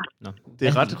også smart. Nå. Det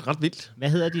er ret vildt. Hvad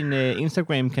hedder din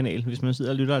Instagram-kanal, hvis man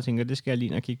sidder og lytter og tænker, det skal jeg lige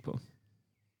ind og kigge på?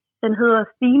 Den hedder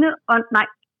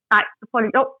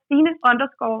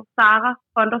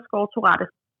Stine_Sara_Tourette.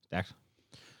 Stærkt.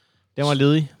 Den var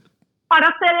ledig. Og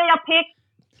der sælger jeg pik.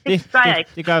 Det gør jeg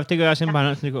ikke. Det gør jeg simpelthen på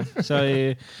Hansen.dk. Så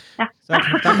der er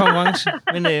konkurrence.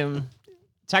 Men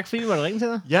tak fordi du var ringe til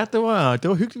dig. Ja, det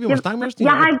var hyggeligt, vi var snakke med os.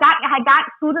 Jeg har engang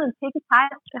suttet en pik i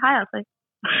Thailand. Det har jeg altså ikke.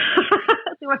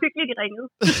 Det var hyggeligt, I ringede.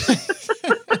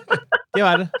 Det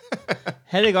var det.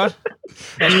 Ha' det godt.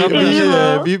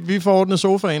 Vi får ordnet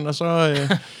sofaen, og så...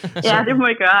 ja, det må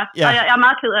I gøre. Ja. Og jeg er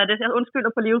meget ked af det. Jeg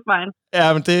undskylder på livsvejen.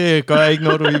 Ja, men det gør jeg ikke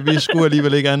noget. Vi skulle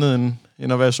alligevel ikke andet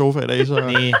end at være sofa i dag. Så...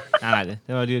 Nej,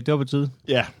 det var på tide.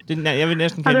 Ja. Jeg vil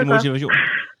næsten kalde det motivation.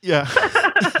 Ja.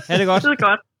 Ha' det godt. Det er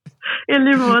godt. I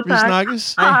lige måde, tak. Vi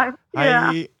snakkes. Hej.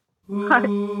 Hej. Hej.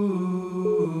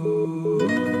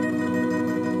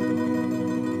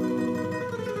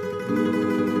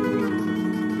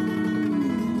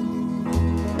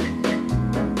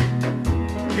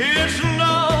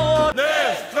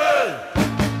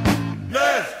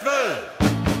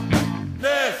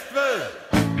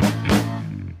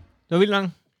 Det var vildt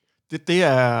langt. Det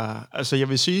er... Altså, jeg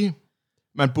vil sige...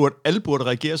 Alle burde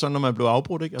reagere sådan, når man blev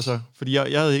afbrudt, ikke? Altså, fordi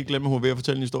jeg havde ikke glemt, at hun var ved at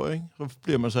fortælle en historie, ikke? Så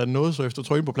bliver man sat noget, så efter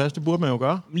trykken på plads, det burde man jo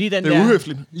gøre. Det er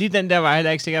uhøfligt. Lige den der var jeg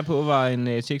heller ikke sikker på, var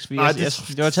en tekst, fordi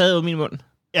det var taget ud af min mund.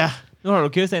 Ja. Nu har du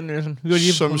kæft, Nielsen. Vi var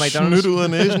lige som på McDonald's. snydt ud af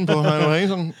næsen på Heino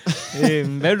Hansen.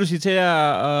 Hvad vil du sige til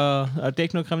at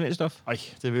dække noget kriminelt stof? Ej,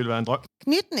 det ville være en drøm.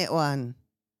 Knytnæveren.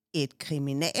 Et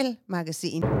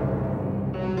kriminalmagasin.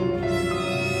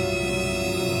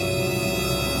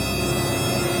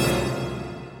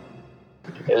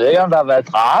 Jeg ved ikke, om der har været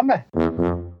drama.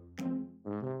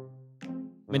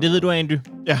 Men det ved du, Andy.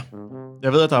 Ja,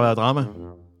 jeg ved, at der har været drama.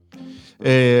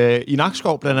 I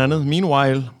Nakskov blandt andet,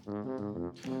 meanwhile.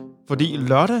 Fordi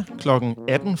lørdag kl.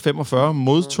 18.45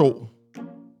 modtog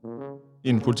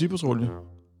en politipatrulje.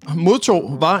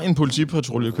 Var en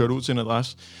politipatrulje kørt ud til en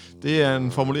adresse. Det er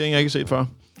en formulering, jeg ikke har set før.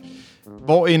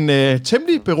 Hvor en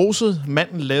temmelig beruset mand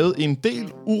lavede en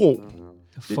del uro.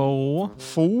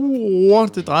 Furore.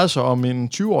 Det drejede sig om en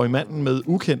 20-årig mand med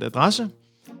ukendt adresse.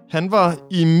 Han var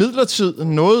imidlertid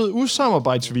noget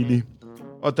usamarbejdsvillig.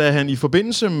 Og da han i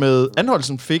forbindelse med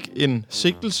anholdelsen fik en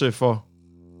sigtelse for...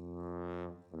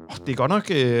 det er godt nok...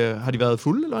 har de været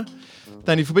fulde, eller?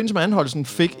 Da han i forbindelse med anholdelsen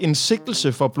fik en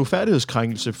sigtelse for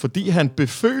blufærdighedskrænkelse, fordi han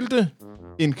befølte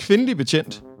en kvindelig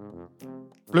betjent,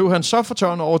 blev han så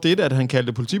fortørnet over dette, at han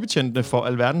kaldte politibetjentene for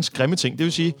alverdens grimme ting. Det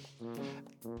vil sige,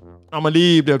 når man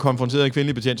lige bliver konfronteret af en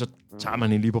kvindelig betjent, så tager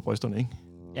man en lige på brysterne, ikke?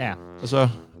 Ja. Og så...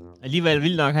 Alligevel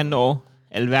vildt nok, han når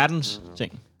alverdens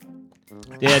ting.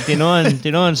 Det er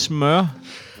noget en smør.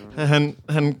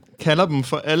 Han kalder dem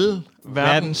for alle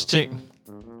verdens ting.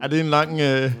 Ja, det er en lang...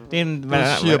 det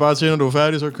siger jeg bare til, når du er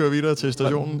færdig, så kører vi videre til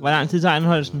stationen. Hvor lang tid tager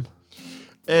anholdelsen?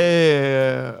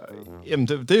 Jamen,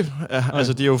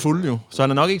 altså, de er jo fulde jo. Så han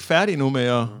er nok ikke færdig nu med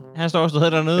at... Han står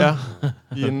stadig dernede. Ja,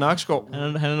 i en nakskov.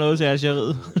 Han er nået til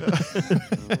Algeriet.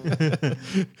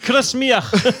 Krasmir!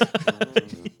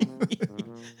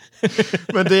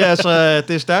 Men det er altså,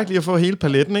 det er stærkt lige at få hele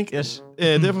paletten, ikke? Yes.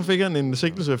 Derfor fik han en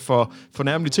sigtelse for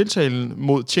fornærmelig tiltale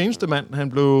mod tjenestemand. Han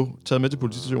blev taget med til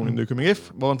politistationen i Nykøbing F,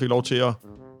 hvor han fik lov til at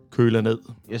køle ned.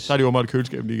 Yes. Så er det jo meget et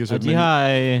køleskab, lige kan sætte. Og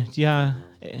de har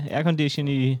aircondition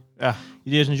i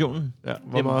destinationen. Ja,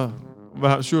 hvor meget... 37,5.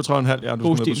 Ja,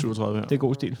 du skal med på 37 her. Det er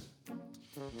god stil.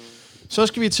 Så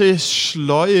skal vi til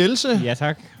Sløje Else. Ja,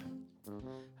 tak.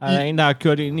 Der er en, der har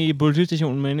kørt ind i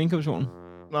politistationen med en indkøbsvogn.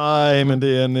 Nej, men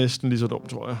det er næsten lige så dumt,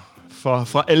 tror jeg.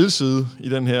 Fra alle sider i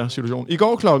den her situation. I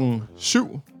går klokken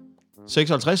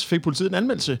 7:56 fik politiet en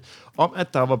anmeldelse om,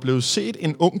 at der var blevet set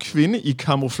en ung kvinde i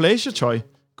camouflagetøj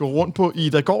gå rundt på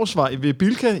Idagårdsvej ved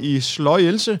Bilka i Sløje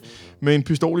Else med en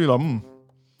pistol i lommen.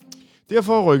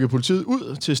 Derfor rykkede politiet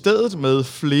ud til stedet med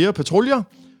flere patruljer,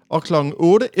 og klokken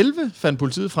 8:11 fandt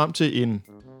politiet frem til en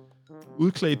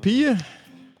udklædt pige,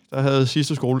 der havde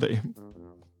sidste skoledag.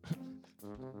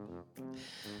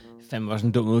 Fandme også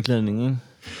en dum udklædning, ikke?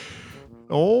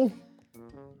 Og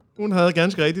hun havde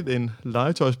ganske rigtigt en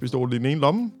legetøjspistol i den ene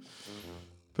lomme.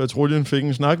 Patruljen fik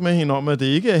en snak med hende om, at det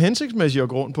ikke er hensigtsmæssigt at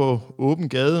gå rundt på åben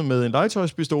gade med en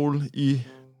legetøjspistol. I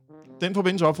den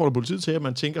forbindelse opfordrer politiet til, at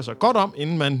man tænker sig godt om,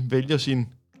 inden man vælger sin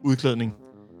udklædning.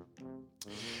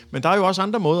 Men der er jo også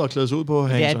andre måder at klæde sig ud på.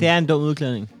 Ja, det er en dum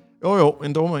udklædning. Jo,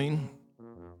 en dummer en.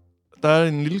 Der er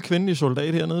en lille kvindelig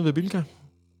soldat hernede ved Bilka.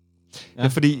 Ja.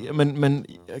 Fordi man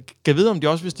kan vide, om de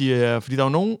også, hvis de er... Fordi der er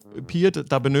jo nogle piger,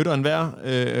 der benytter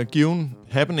enhver given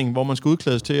happening, hvor man skal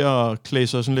udklædes til at klæde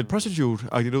sig sådan lidt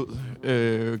prostitute-agtigt ud.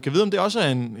 Kan vide, om det også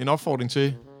er en opfordring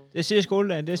til... Det siger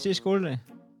skoledag.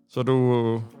 Så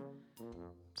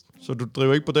du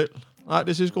driver ikke bordel? Nej,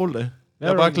 det siger skoledag. Jeg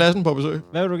er bare klassen på besøg.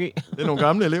 Hvad vil du give? Det er nogle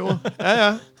gamle elever.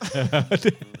 Ja.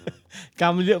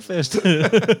 Gammel elevfest.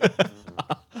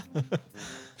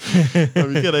 Og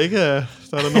vi kan da ikke have...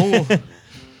 Der er der nogen...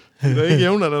 Det er ikke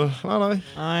jævn, eller...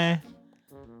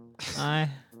 Nej.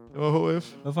 Det var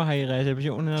HF. Hvorfor har I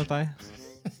receptionen hos dig?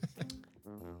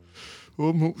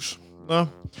 Åben hus. Nå.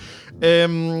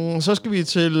 Så skal vi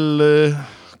til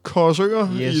Korsør,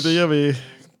 i det, jeg vil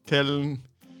kalde en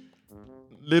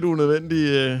lidt unødvendig...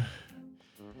 det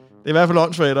er i hvert fald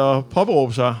åndssvagt at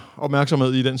påberåbe sig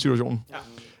opmærksomhed i den situation.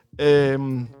 Ja.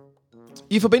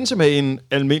 I forbindelse med en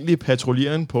almindelig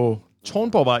patruljering på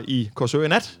Tårnborgvej i Korsør i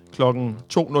nat kl.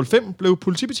 2:05 blev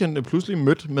politibetjentene pludselig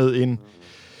mødt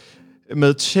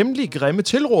med temmelig grimme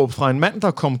tilråb fra en mand,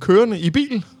 der kom kørende i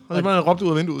bil. Og så man råbt ud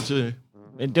af vinduet til...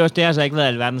 Men det har altså ikke været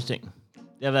alverdens ting.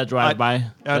 Det har været drive-by.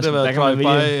 Ja, det har været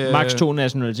drive-by. Max 2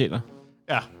 nationaliteter.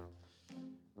 Ja.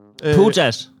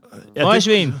 Putas.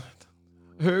 Møgsvin.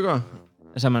 Høger.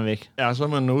 Så er man væk. Ja, så er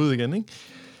man ude igen, ikke?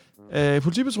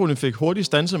 Politipatruljen fik hurtigt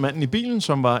standset manden i bilen,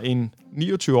 som var en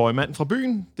 29-årig mand fra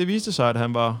byen. Det viste sig, at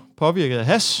han var påvirket af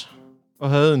hash og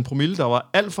havde en promille, der var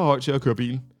alt for høj til at køre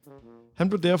bil. Han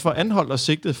blev derfor anholdt og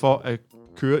sigtet for at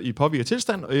køre i påvirket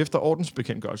tilstand og efter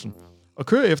ordensbekendtgørelsen. Og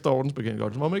køre efter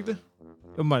ordensbekendtgørelsen, må man ikke det?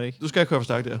 Det må man ikke. Du skal køre for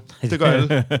stærkt, der. Det gør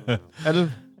alle.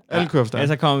 Alle kører for stærkt. Ja,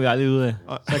 så kommer vi aldrig ud af.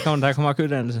 Der kommer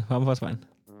kødannelse på omfartsvejen.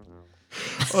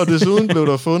 Og desuden blev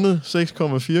der fundet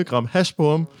 6,4 gram hash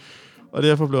på ham. Og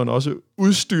derfor blev han også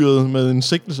udstyret med en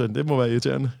sigtelse. Det må være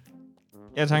irriterende.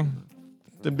 Ja, tak.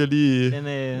 Den bliver lige...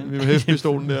 Vi vil hæfte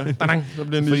pistolen der. Så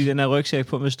bliver Fordi den er rygsæk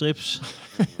på med strips.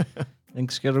 Den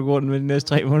skal du gå den med de næste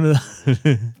 3 måneder.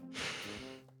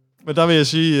 Men der vil jeg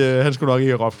sige, at han skulle nok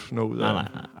ikke have råbt noget ud af. Nej.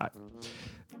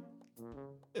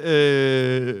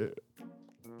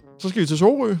 Så skal vi til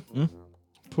Sorø.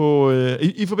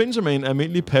 I forbindelse med en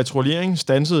almindelig patruljering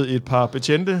stansede et par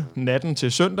betjente natten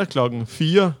til søndag klokken 4:31.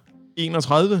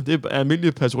 Det er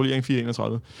almindelig patruljering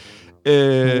 4:31.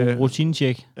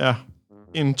 Rutinecheck. Ja.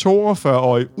 En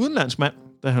 42-årig udenlandsmand,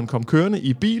 da han kom kørende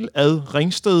i bil ad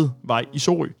Ringstedvej i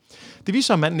Sorø. Det viste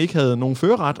sig, at manden ikke havde nogen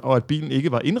førerret, og at bilen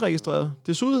ikke var indregistreret.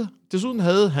 Desuden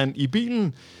havde han i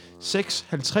bilen 6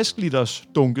 50-liters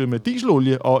dunke med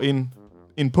dieselolie og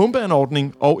en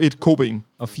pumpeanordning og et koben.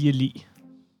 Og 4 lig.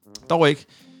 Dog ikke.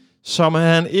 Som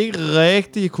han ikke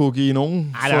rigtig kunne give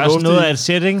nogen fornuftig... Ej, der er også noget af et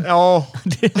setting. Ja.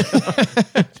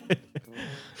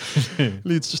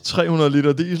 Lige 300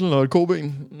 liter diesel og et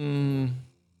koben.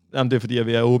 Jamen, det er fordi, jeg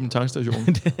vil have åbne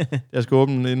tankstation. Jeg skal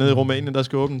åbne nede i Rumænien, der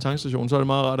skal åbne en tankstation. Så er det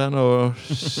meget rart, at han har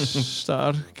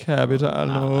startkapital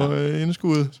og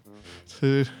indskud.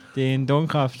 Det er en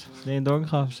dungkraft.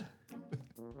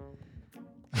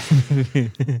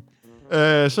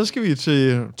 Så skal vi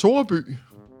til Toreby,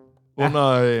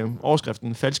 under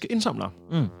overskriften Falske Indsamlere.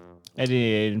 Mm. Er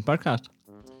det en podcast?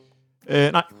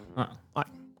 Nej.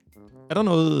 Er der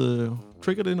noget...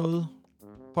 trigger det noget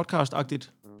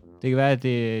podcast-agtigt? Det kan være, at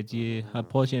de har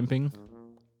prøvet at tjene penge.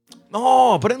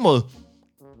 Nå, på den måde.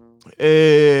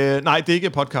 Nej, det er ikke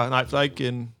en podcast. Nej, der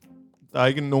er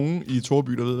ikke nogen i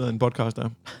Torby, der ved, hvad en podcast er.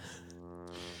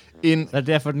 Så er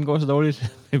derfor, den går så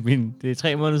dårligt. Det er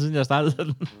 3 måneder siden, jeg startede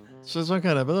den. Så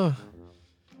kan det bedre.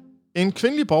 En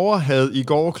kvindelig borger havde i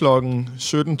går kl.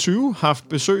 17.20 haft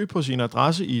besøg på sin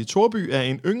adresse i Torby af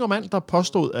en yngre mand, der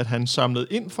påstod, at han samlede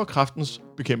ind for kræftens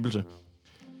bekæmpelse.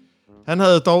 Han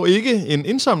havde dog ikke en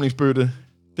indsamlingsbøtte.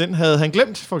 Den havde han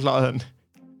glemt, forklarede han.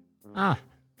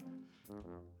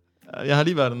 Jeg har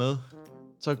lige været dernede.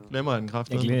 Så glemmer jeg den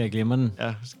kræften. Jeg glemmer den.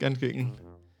 Ja, ganske enkelt.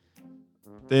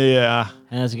 Det er... Han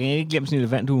havde altså ikke glemt sin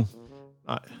elefanthue.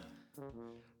 Nej.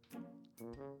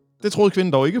 Det troede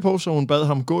kvinden dog ikke på, så hun bad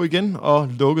ham gå igen og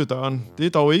lukke døren. Det er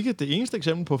dog ikke det eneste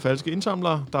eksempel på falske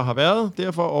indsamlere, der har været.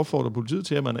 Derfor opfordrer politiet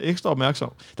til, at man er ekstra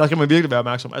opmærksom. Der skal man virkelig være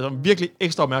opmærksom. Altså virkelig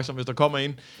ekstra opmærksom, hvis der kommer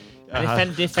en.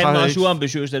 Det er fandme også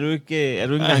uambitiøst. Er du ikke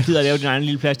engang gider at lave din egen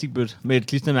lille plastikbøtte med et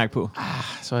klistermærke på?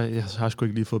 Så jeg har sgu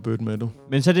ikke lige fået bøtten med, du.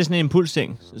 Men så er det sådan en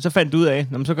impulsting. Så fandt du ud af,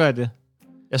 så gør jeg det.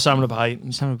 Jeg samler bare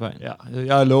ind. Ja,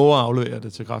 jeg lover at aflevere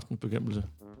det til kræftens bekæmpelse.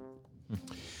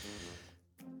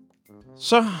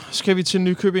 Så skal vi til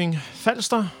Nykøbing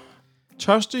Falster.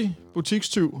 Tørstig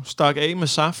butikstyv stak af med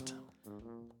saft.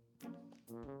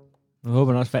 Jeg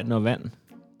håber, han også fandt noget vand.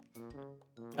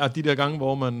 Ja, de der gange,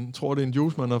 hvor man tror, det er en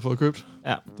juice, man har fået købt.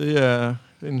 Ja. Det er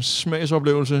en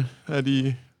smagsoplevelse af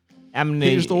de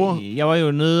helt store. Jeg var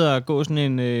jo nede og gå sådan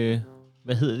en...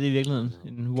 hvad hedder det i virkeligheden?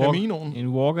 En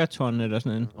walkathon eller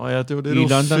sådan en. Ja, det var det, du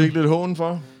London. Fik lidt hån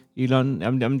for. I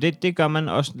London. Jamen det gør man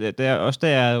også.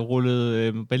 Da jeg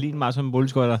rullede Berlin Marathon med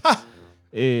rulleskøjter.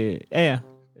 Ja.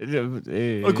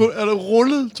 Er du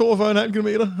rullet 42,5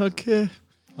 kilometer?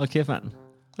 Okay, mand.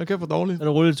 Okay, for dårligt. Er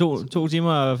du rullet 2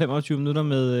 timer og 25 minutter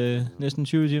med næsten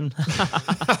 20 timer?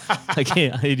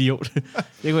 Okay, idiot.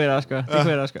 Det kunne jeg da også gøre. Jeg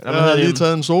havde lige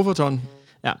taget en sofaton.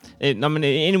 Ja, men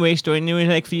anyways, det var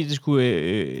egentlig ikke fordi, det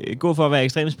skulle gå for at være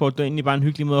ekstremsport. Det var egentlig bare en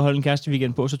hyggelig måde at holde en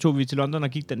kæresteweekend på. Så tog vi til London og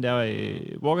gik den der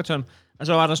walkathon. Og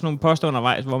så var der sådan nogle poster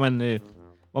undervejs, hvor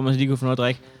man så lige kunne få noget at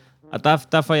drikke. Og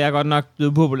der får jeg godt nok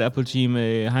blevet populær på team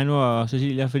Heino og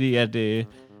Cecilia, fordi at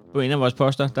på en af vores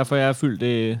poster, der får jeg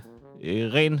fyldt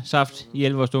ren saft i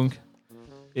 11 vores dunk.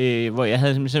 Hvor jeg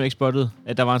havde simpelthen ikke spottet,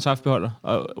 at der var en saftbeholder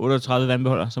og 38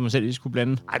 vandbeholder, som man selv lige skulle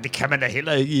blande. Nej, det kan man da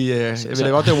heller ikke i... jeg ved da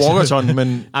godt, det er walkathon,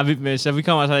 men... Så vi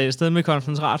kommer altså et sted med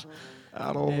koncentrat.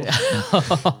 Ja, dog.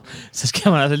 Så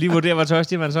skal man altså lige vurdere, hvor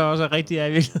tørstig man så også rigtig er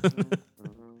i virkeligheden.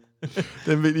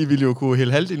 Den ville jo kunne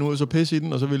hælde halvt ud, så pisse i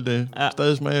den, og så ville det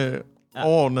stadig smage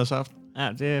overordnet af saft. Ja,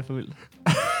 det er for vildt.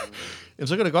 Jamen,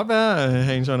 så kan det godt være,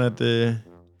 Hansen, at...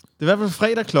 Det er i hvert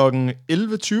fald fredag kl.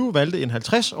 11.20 valgte en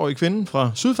 50-årig kvinde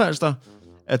fra Sydfalster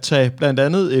at tage blandt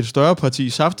andet et større parti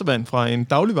saftevand fra en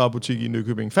dagligvarebutik i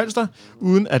Nykøbing Falster,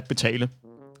 uden at betale.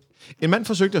 En mand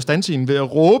forsøgte at standse hende ved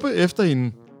at råbe efter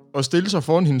hende og stille sig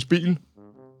foran hendes bil.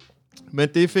 Men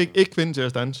det fik ikke kvinden til at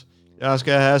standse. Jeg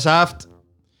skal have saft.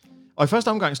 Og i første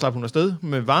omgang slap hun afsted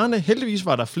med varerne. Heldigvis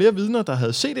var der flere vidner, der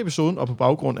havde set episoden, og på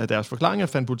baggrund af deres forklaringer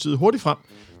fandt politiet hurtigt frem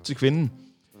til kvinden.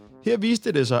 Her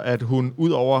viste det sig, at hun ud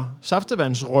over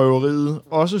saftevandsrøveriet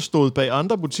også stod bag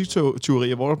andre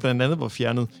butikstyverier, hvor der blandt andet var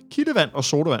fjernet kildevand og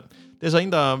sodavand. Det er så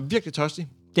en, der er virkelig tørstig.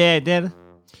 Det er det.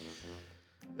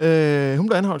 Hun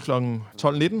blev anholdt kl.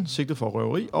 12.19, sigtet for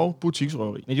røveri og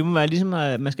butiksrøveri. Men det må være ligesom,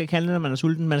 at man skal ikke handle, når man er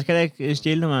sulten. Man skal da ikke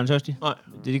stjæle, når man er tørstig. Nej.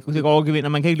 Det går over gevind,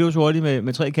 og man kan ikke løbe så hurtigt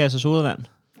med 3 kasser sodavand.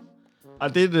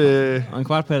 Det er og en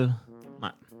kvartpalle.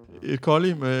 Nej. Et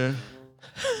kolli med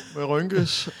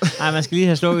rynkes. Nej, man skal lige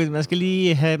have slukket. Man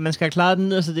skal have klaret den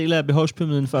nederste del af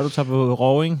behovspyramiden, før du tager på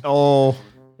roving.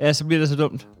 Ja, så bliver det så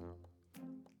dumt.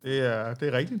 Det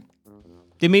er rigtigt.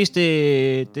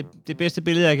 Det bedste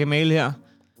billede, jeg kan male her,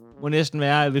 må næsten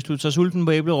være, at hvis du tager sulten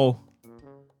på æblerov.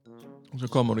 Så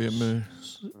kommer du hjem med...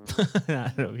 Nej,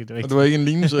 okay, det var ikke. Og det var ikke en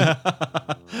lignelse.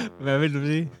 Hvad vil du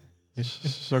sige?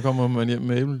 Så kommer man hjem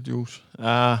med æblejuice.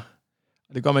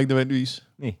 Det kommer ikke nødvendigvis.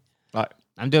 Nej.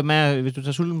 Jamen, det var med, hvis du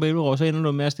tager sulten på æblerov, så ender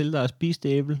du med at stille dig og spise det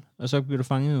æble, og så bliver du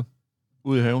fanget jo.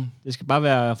 Ude i haven. Det skal bare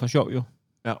være for sjov jo.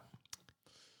 Ja.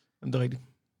 Jamen, det er rigtigt.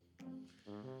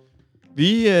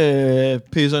 Vi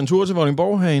pisser en tur til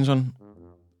Vordingborg her, Hansen.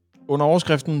 Under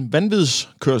overskriften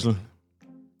vanvidskørsel.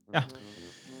 Ja.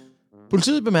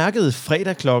 Politiet bemærkede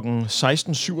fredag kl.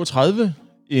 16.37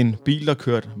 en bil, der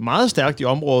kørte meget stærkt i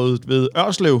området ved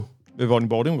Ørslev ved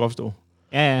Vordingborg. Det må godt forstå.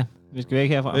 Ja. Vi skal væk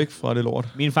herfra. Væk fra det lort.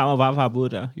 Min far og farfar boede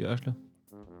der i Ørslev.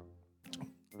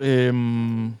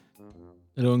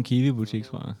 Det var en Kiwi-butik,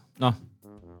 tror jeg. Nå,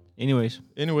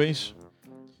 anyways.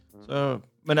 Så,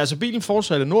 men altså, bilen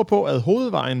fortsatte nordpå ad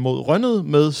hovedvejen mod Rønnede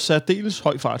med særdeles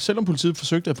høj fart, selvom politiet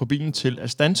forsøgte at få bilen til at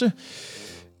standse.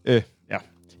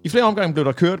 I flere omgange blev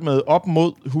der kørt med op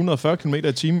mod 140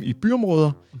 km/t i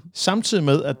byområder, samtidig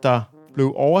med, at der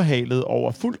blev overhalet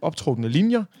over fuldt optrukne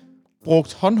linjer,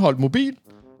 brugt håndholdt mobil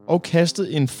og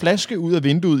kastet en flaske ud af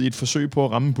vinduet i et forsøg på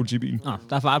at ramme en politibil. Nå,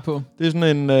 der er fart på. Det er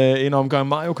sådan en omgang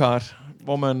Mario Kart,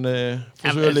 hvor man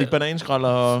forsøger at lægge bananskralder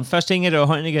og... Først tænkte jeg, det var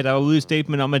Heunicke, der var ude i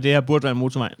statement om, at det her burde være en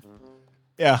motorvej.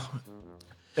 Ja.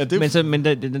 Men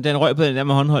den røg på den der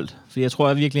med håndholdt. For jeg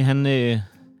tror virkelig, han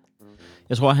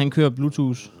kører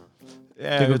Bluetooth.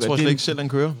 Ja, jeg tror slet ikke selv, han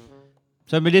kører.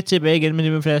 Så er vi lidt tilbage igen med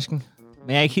det med flasken. Men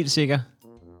jeg er ikke helt sikker.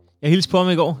 Jeg hilste på ham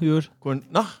i går, i øvrigt.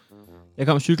 Nå. Jeg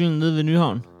kom cyklen ned ved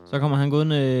Nyhavn. Så kommer han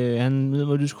gående ned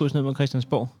mod lyskryds ned mod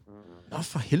Christiansborg. Nå,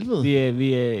 for helvede.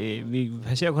 Vi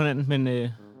passerer kun hinanden,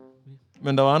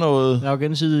 men der var noget... Der var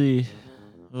gensidig...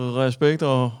 respekt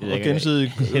og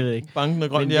gensidig banken og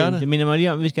grønt hjerte. Det minder mig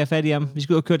lige om, at vi skal have fat i ham. Vi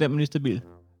skal ud og køre den ministerbil.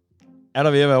 Er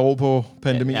der ved at være ro på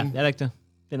pandemien? Ja, er det ikke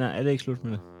det? Er det ikke slut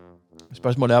med det?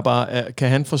 Spørgsmålet er bare, kan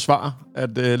han forsvare,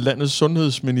 at landets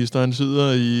sundhedsminister han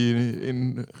sidder i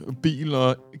en bil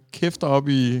og kæfter op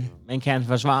i... Men kan han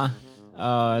forsvare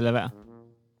og lade være?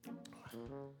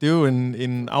 Det er jo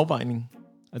en afvejning.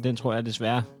 Og den tror jeg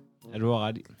desværre, at du har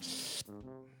ret i.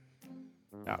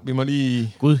 Ja, vi må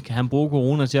lige... Gud, kan han bruge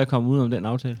corona til at komme ud om den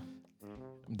aftale?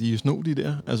 De er jo sno, de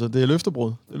der. Altså, det er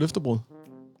løftebrud.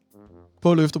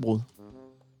 På løftebrud.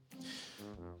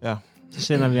 Ja. Så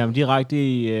sender vi ham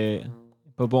direkte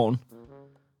på borgen.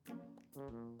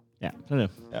 Ja, sådan det.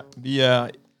 Ja, vi er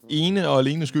ene og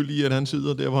alene skyld i, at han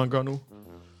sidder der, hvor han gør nu.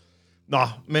 Nå,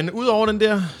 men udover den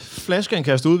der flaske, han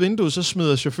kaster ud af vinduet, så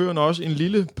smider chaufføren også en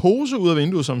lille pose ud af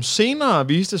vinduet, som senere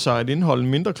viste sig at indeholde en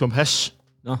mindre klump hash.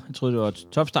 Nå, jeg troede, det var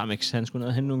Topstarmix. Han skulle ned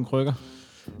og hente nogle krykker.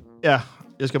 Ja,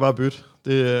 jeg skal bare bytte.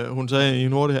 Det, hun sagde i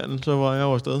Nordehandel, så var jeg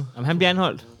over afsted. Jamen, han bliver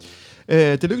anholdt.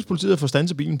 Det lykkedes politiet at få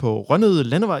standset bilen på Rønnede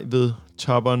Landevej ved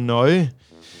Toppernøje.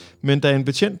 Men da en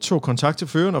betjent tog kontakt til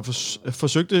føreren og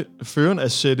forsøgte føreren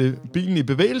at sætte bilen i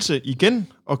bevægelse igen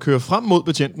og køre frem mod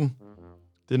betjenten.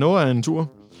 Det er noget af en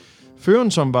tur.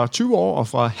 Føreren, som var 20 år og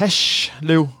fra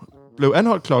Hashlev, blev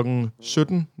anholdt klokken 17.03.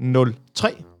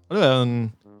 Og det var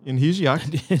en hissig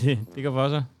jagt. Det kan for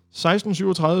sig.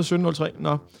 16.37, 17.03.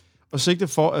 Nå. Og sigte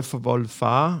for at forvolde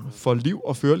fare for liv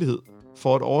og førlighed.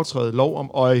 For at overtræde lov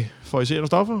om for især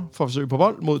stoffer, for at forsøge på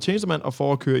vold mod tjenestemand og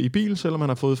for at køre i bil, selvom han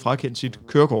har fået frakendt sit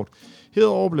kørekort.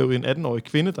 Herudover blev en 18-årig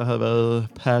kvinde, der havde været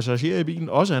passager i bilen,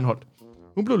 også anholdt.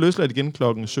 Hun blev løsladt igen kl.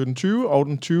 17.20, og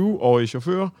den 20-årige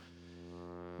chauffør,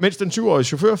 mens den 20-årige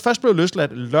chauffør først blev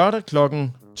løsladt lørdag kl.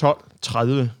 12.30.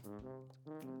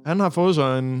 Han har fået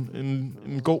sig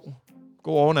en god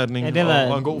overnatning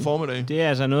og en god formiddag. Det er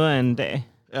altså noget af en dag.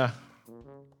 Ja.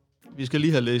 Vi skal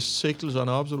lige have læst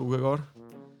sigtelserne op, så du kan godt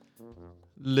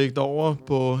lægge dig over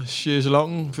på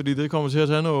chaiselongen, fordi det kommer til at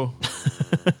tage noget.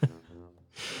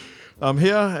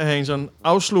 Her, Hansson,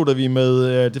 afslutter vi med...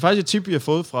 det er faktisk et tip, vi har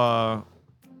fået fra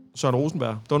Søren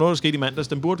Rosenberg. Det var noget, der skete i mandags.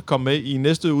 Den burde komme med i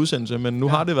næste udsendelse, men nu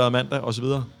har det været mandag, og så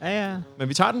videre. Ja. Men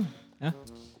vi tager den. Ja.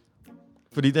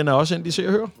 Fordi den er også endt i Se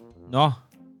og Hør. Nå.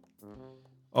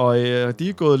 Og de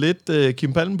er gået lidt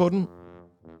Kim Pallen på den.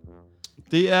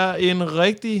 Det er en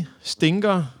rigtig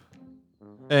stinker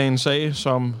af en sag,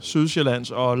 som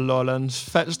Sydsjællands og Lollands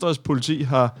Falsters politi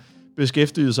har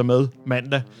beskæftiget sig med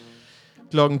mandag.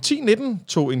 Klokken 10.19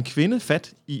 tog en kvinde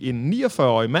fat i en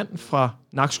 49-årig mand fra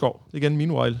Nakskov, igen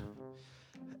meanwhile,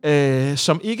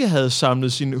 som ikke havde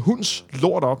samlet sin hunds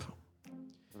lort op.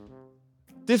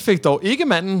 Det fik dog ikke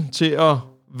manden til at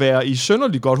være i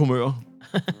synderligt godt humør.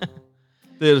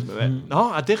 Det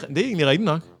er egentlig rigtigt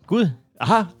nok. Gud.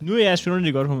 Aha, nu er jeg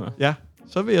synderligt godt humør. Ja,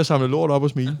 så vil jeg samle lort op og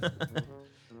smile.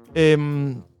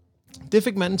 Det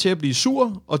fik manden til at blive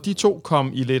sur, og de to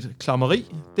kom i lidt klammeri.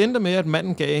 Det endte med, at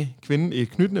manden gav kvinden et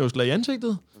knytnæveslag i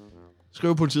ansigtet,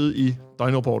 skrev politiet i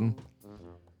døgnrapporten.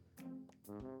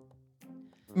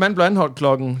 Manden blev anholdt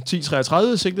klokken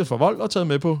 10.33, sigtet for vold og taget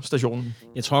med på stationen.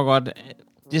 Jeg tror godt,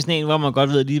 det er sådan en, hvor man godt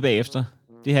ved lige bagefter.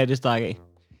 Det her, det stak af.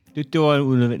 Det var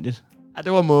unødvendigt. Ja,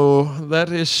 det var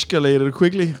that escalated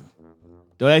quickly.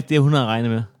 Det var ikke det, hun havde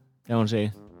regnet med, da hun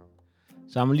sagde.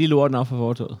 Så har man lige lorten op for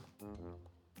fortoget.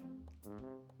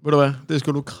 Ved du hvad? Det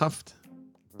skal du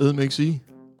kraftedme ikke sige.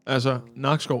 Altså,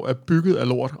 Nakskov er bygget af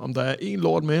lort. Om der er en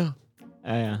lort mere.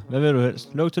 Ja. Hvad vil du helst?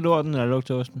 Luk til lorten eller luk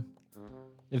til osten?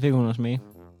 Det fik hun også med.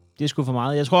 Det er sgu for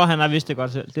meget. Jeg tror, han har vidst det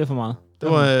godt selv. Det er for meget. Det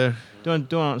var en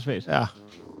åndssvagt. Ja.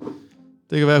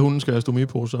 Det kan være, at hunden skal have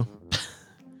stomiposer.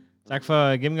 Tak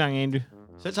for gennemgangen, Andy.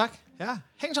 Selv tak. Ja,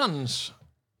 Hansons.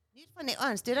 Nyt fra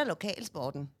Nævren støtter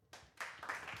lokalsporten.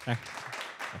 Tak.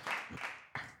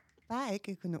 Bare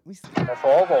ikke økonomisk. Hvad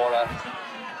foregår der?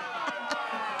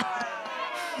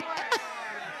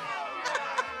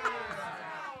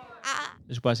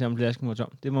 Jeg skal bare se, om flasken var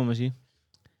tom. Det må man sige.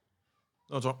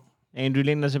 Nå, tom. En, du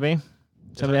læner dig tilbage.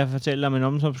 Så vil jeg fortælle dig om en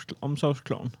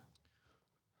omsorgsklovn.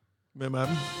 Hvem er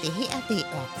den? Det her, det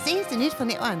er seneste nyt fra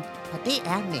Nævren, og det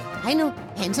er med Heino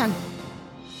Hansson.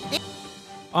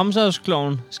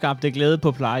 Omsorgsklovn skabte glæde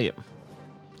på plejehjem.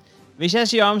 Hvis jeg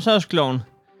siger omsorgsklovn,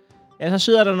 ja, så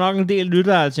sidder der nok en del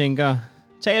lyttere og tænker,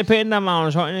 tal pænt om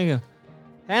Magnus Heunicke.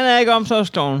 Han er ikke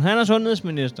omsorgsklovn, han er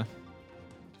sundhedsminister.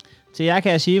 Til jer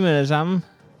kan jeg sige med det samme,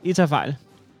 I tager fejl.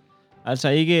 Altså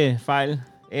ikke fejl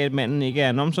af, at manden ikke er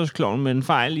en omsorgsklovn, men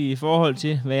fejl i forhold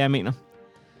til, hvad jeg mener.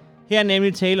 Her er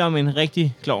nemlig tale om en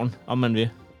rigtig klovn, om man vil.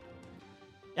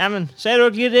 Jamen, sagde du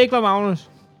ikke lige, at det ikke var Magnus?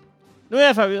 Nu er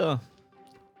jeg forvirret.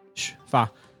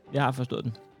 Far, jeg har forstået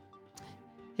den.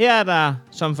 Her er der,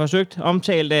 som forsøgt,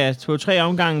 omtalt af 2-3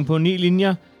 omgange på 9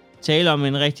 linjer, tale om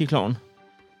en rigtig klovn.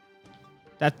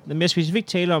 Der er mere specifikt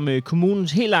tale om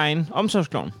kommunens helt egen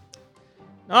omsorgsklovn.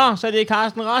 Nå, så er det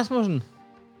Carsten Rasmussen.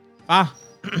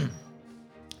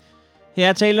 Her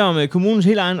er tale om kommunens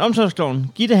helt egen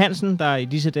omsorgsklovn. Gitte Hansen, der i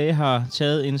disse dage har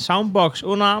taget en soundbox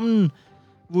under armen,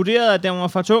 vurderede, at den var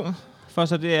for tung, for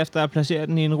så derefter at placere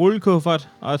den i en rullekuffert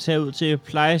og tage ud til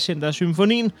Plejecenter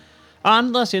Symfonien og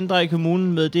andre centre i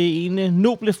kommunen med det ene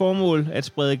noble formål at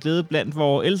sprede glæde blandt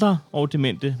vores ældre og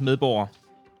demente medborgere.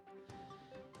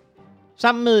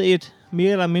 Sammen med et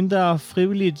mere eller mindre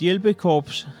frivilligt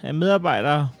hjælpekorps af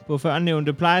medarbejdere på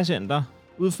førnævnte plejecenter,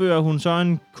 udfører hun så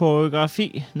en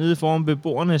koreografi nede foran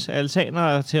beboernes altaner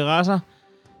og terrasser.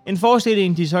 En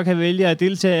forestilling, de så kan vælge at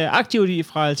deltage aktivt i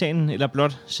fra altanen eller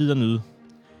blot sidde og nyde.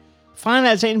 Fra en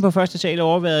altan på første sal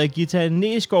overværede Gita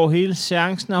Næsgaard hele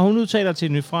seancen, og hun udtaler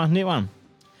til Nyt fra Nævren.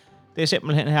 Det er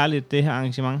simpelthen herligt, det her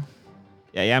arrangement.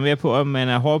 Ja, jeg er med på, at man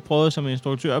er hårdt prøvet som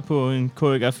instruktør på en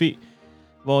koreografi,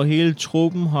 hvor hele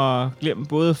truppen har glemt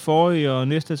både forrige og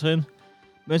næste trin.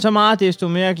 Men så meget desto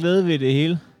mere glæde ved det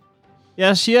hele.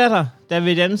 Jeg siger dig, da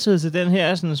vi dansede til den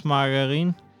her sådan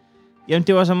margarine. Jamen,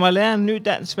 det var som at lære en ny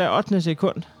dans hver 8.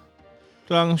 sekund.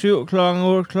 7,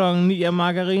 8, 9 er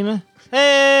margarine.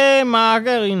 Hey,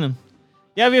 margarine.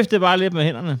 Jeg viftede bare lidt med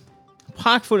hænderne.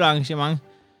 Pragtfuldt arrangement.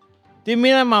 Det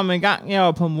minder mig om en gang, jeg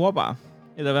var på morbar.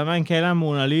 Eller hvad man kalder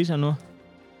Mona Lisa nu.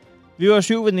 Vi var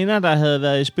 7 veninder, der havde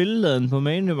været i spilleladen på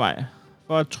Manevej.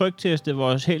 For at trykteste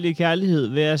vores heldige kærlighed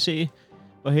ved at se,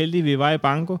 hvor heldige vi var i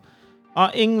banko.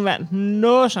 Og ingen vandt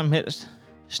noget som helst.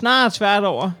 Snart tvært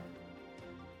over.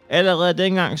 Allerede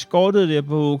dengang skortede det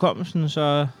på hukommelsen,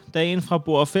 så da en fra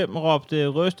bord 5 råbte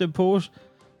ryste pose,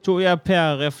 tog jeg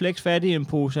per refleks fat i en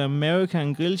pose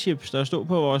American Grill Chips, der stod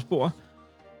på vores bord,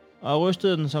 og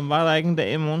rystede den, som var der ikke en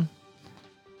dag i morgen.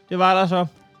 Det var der så.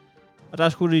 Og der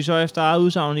skulle de så efter eget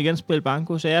udsagn igen spille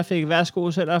banko, så jeg fik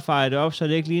værsgo selv at fejre det op, så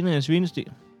det ikke lignede en svinestil.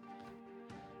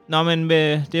 Nå, men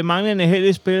med det manglende held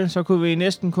i spil, så kunne vi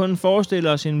næsten kun forestille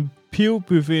os en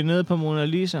pivbuffet nede på Mona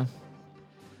Lisa.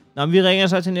 Nå, vi ringer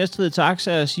så til Næstved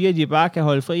Taxa og siger, at de bare kan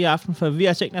holde fri i aften, for vi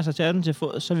har tænkt os at tage den til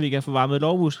fod, så vi kan få varmet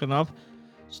lovbuskerne op,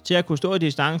 til at kunne stå i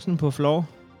distancen på floor.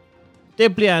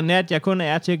 Det bliver en nat, jeg kun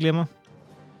er til at glemme.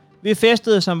 Vi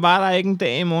festede, som var der ikke en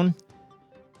dag i morgen.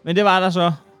 Men det var der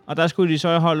så, og der skulle de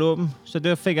så holde åben, så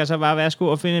det fik jeg så bare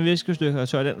værsgo at finde et viskestykke og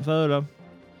tørre den fadøl op.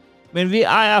 Men vi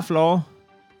ejer floor.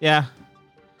 Ja.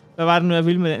 Hvad var det nu, jeg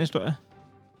ville med den historie?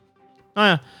 Nå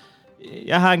ja,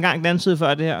 jeg har engang danset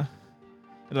før det her.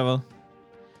 Eller hvad?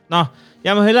 Nå,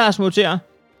 jeg må hellere smutere.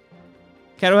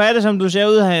 Kan du have det, som du ser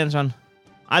ud, Hansson?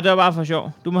 Ej, det var bare for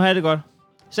sjov. Du må have det godt.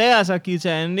 Sagde altså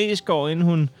Gita Næsgaard, inden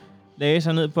hun lagde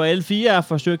sig ned på L4 og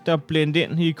forsøgte at blende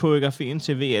ind i koreografien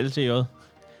til VLTJ.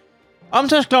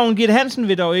 Omsorgsklovnen Gitte Hansen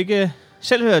vil dog ikke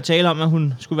selv høre tale om, at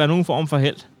hun skulle være nogen form for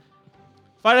helt.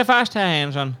 For det første, her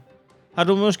Hansson, har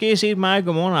du måske set mig i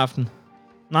Godmorgenaften?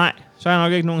 Nej, så er jeg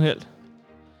nok ikke nogen helt.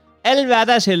 Alle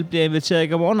hverdagshelt bliver inviteret i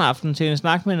Godmorgenaften til en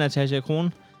snak med Natasha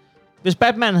Krohn. Hvis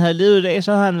Batman havde levet i dag,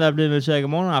 så havde han været blevet inviteret i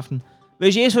Godmorgenaften.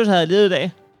 Hvis Jesus havde levet i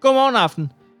dag,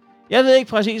 Godmorgenaften. Jeg ved ikke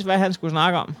præcis, hvad han skulle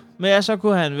snakke om, men ja, så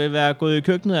kunne han vel være gået i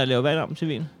køkkenet og lave vand om til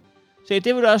vin. Se,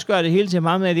 det ville også gøre det hele til et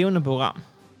meget mere levende program.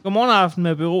 Godmorgenaften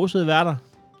med berusede værter.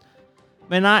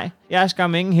 Men nej, jeg er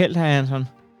skam ingen helt, her Hansson.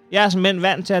 Jeg er som mænd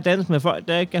vant til at danse med folk,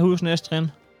 der ikke kan huske næste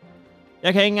trin.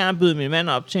 Jeg kan ikke engang byde min mand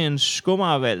op til en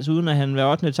skummervals, uden at han hver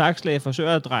 8. takslag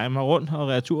forsøger at dreje mig rundt og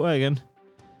retur igen.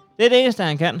 Det er det eneste,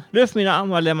 han kan. Løft min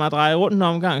arm og lad mig dreje rundt en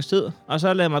omgangstid, og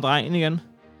så lad mig dreje ind igen.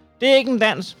 Det er ikke en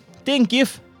dans. Det er en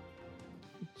gif.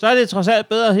 Så er det trods alt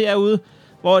bedre herude,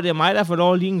 hvor det er mig, der får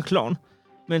lov at ligne en klovn,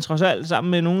 men trods alt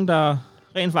sammen med nogen, der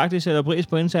rent faktisk sætter pris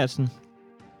på indsatsen.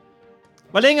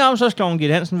 Hvor længe omsorgskloven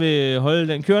Gitte Hansen vil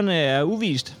holde den kørende er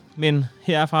uvist, men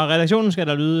her fra redaktionen skal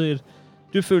der lyde et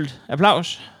dybfølt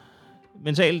applaus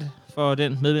mentalt for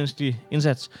den medmenneskelige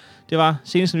indsats. Det var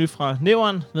seneste nyt fra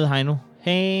Nævren med Heino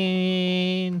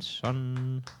Hansson.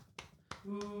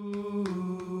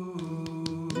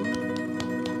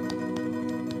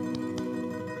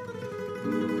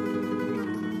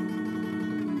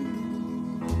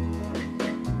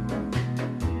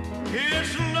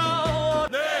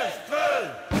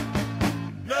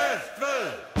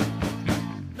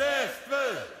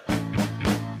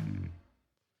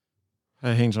 Hr.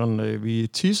 Hansson, vi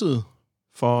tissede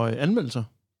for anmeldelser.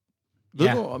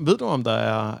 Ved du, om der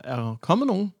er kommet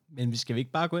nogen? Men vi skal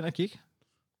ikke bare gå ind og kigge?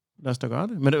 Lad os da gøre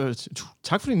det. Men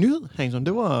tak for din nyhed, Hansson.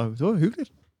 Det var hyggeligt.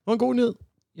 Det var en god nyhed.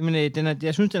 Jamen,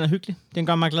 jeg synes, den er hyggelig. Den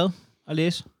gør mig glad at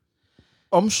læse.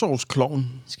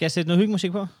 Omsorgskloven. Skal jeg sætte noget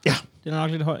hyggemusik på? Ja. Den er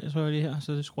nok lidt høj, jeg tror lige her,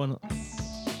 så det skruer ned.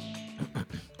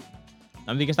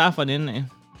 Nå, vi kan starte fra den ende af.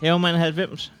 Havemann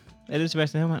 90. Er det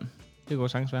Sebastian Havemann? Det kunne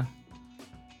sagtens være.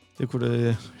 Det kunne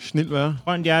det snilt være.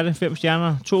 Grønt hjerte, 5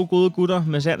 stjerner. 2 gode gutter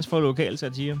med sans for lokal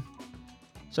satire.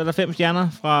 Så er der 5 stjerner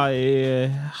fra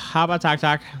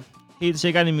Habertak. Helt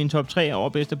sikkert i min top 3 over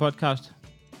bedste podcast.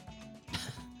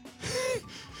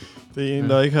 Det er en,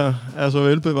 der ikke er så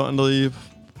velbevandret i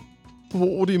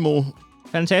Podimo.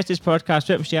 Fantastisk podcast,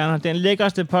 5 stjerner. Den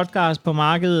lækreste podcast på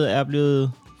markedet er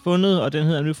blevet fundet, og den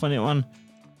hedder Nyt fra Nævren.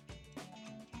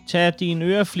 Tag dine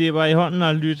øreflipper i hånden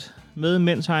og lyt med,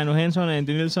 mens Heino Hansson og Andy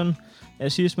Nielsen er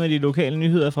sidst med de lokale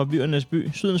nyheder fra byernes by.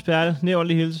 Sydens Perle,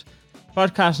 Nævnlig Hils.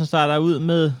 Podcasten starter ud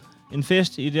med en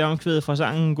fest i det omkvæd fra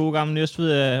sangen God Gammel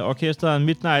Næstved af orkestret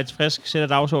Midnight Frisk sætter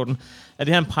dagsorden. Er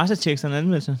det her en pressetekst eller en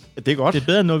anmeldelse? Ja, det er godt. Det er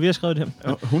bedre end noget, vi har skrevet det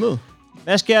her. Ja, 100.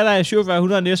 Hvad sker der i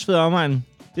 4700 Næstved og omegn?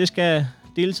 Det skal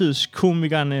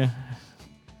deltidskomikerne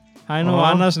Heino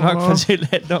og Anders nok fortælle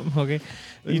alt om, okay?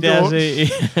 I deres...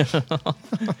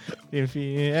 det er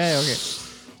fint. Ja, okay.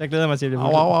 Så glæder jeg mig til det.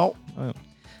 Au.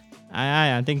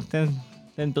 Ja, den bed.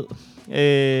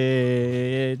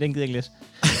 Den gider jeg ikke læse.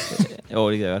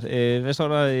 Jo, det gider jeg godt. Hvad står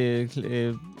der?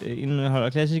 Indeholder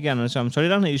klassikerne som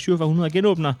toiletterne i 4700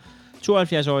 genåbner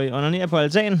 72-årige onanerer på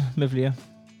altan med flere.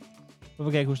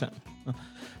 Hvorfor kan jeg ikke huske den?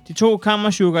 De 2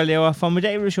 kammersugar laver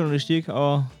formidabel journalistik,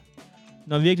 og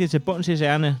når virkelig til bunds i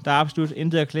sagerne, der er absolut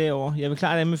intet at klage over. Jeg vil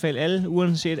klart anbefale alle,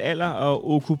 uanset alder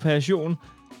og okkupation,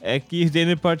 at give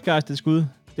denne podcast et skud.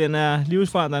 Den er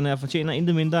livsforandrende og fortjener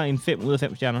intet mindre end 5 ud af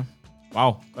 5 stjerner.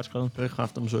 Wow, godt skrevet. Det er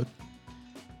kraftigt sødt.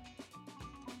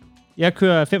 Jeg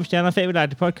kører 5 stjerner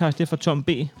fabelagtigt podcast, det er fra Tom B.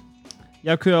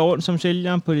 Jeg kører rundt som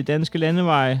sælger på de danske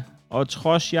landeveje, og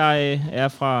trods jeg er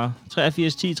fra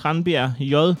 8310 Tranbjerg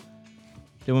J,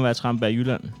 det må være Tranbjerg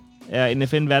Jylland, er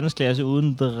NFN verdensklasse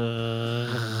uden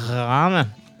drama.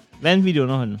 Vanvittigt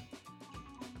underholdende.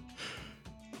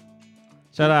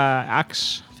 Så er der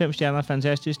Ax, 5 stjerner,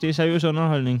 fantastisk. Det er seriøs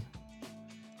underholdning.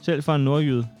 Selv for en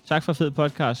nordjyde. Tak for fed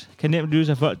podcast. Kan nemt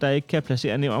lytte af folk, der ikke kan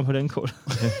placere Nævren på den kort.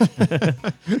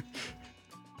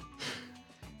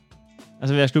 Og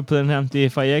så vil jeg slutte på den her. Det er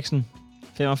fra Eriksen,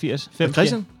 85.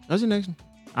 Christian Eriksen?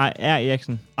 Nej,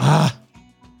 Eriksen.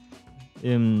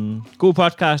 God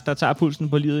podcast, der tager pulsen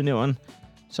på livet i Nævren.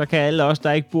 Så kan alle os,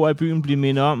 der ikke bor i byen, blive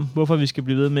mindet om, hvorfor vi skal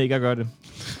blive ved med ikke at gøre det.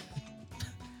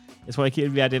 Jeg tror ikke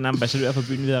helt, vi er den ambassadør for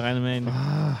byen, vi havde regnet med egentlig.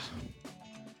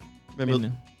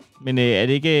 Men er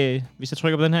det ikke... Hvis jeg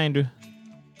trykker på den her egentlig,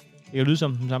 det kan lyde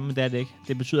som den samme, men det er det ikke.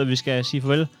 Det betyder, at vi skal sige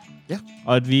farvel. Ja.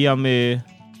 Og at vi om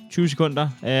 20 sekunder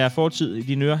er fortid i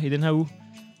dine ører i den her uge.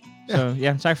 Ja. Så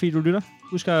ja, tak fordi du lytter.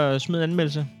 Husk at smide en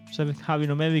anmeldelse, så har vi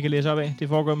noget med, vi kan læse op af. Det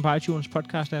foregår på iTunes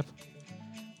podcast-app.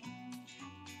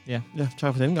 Ja,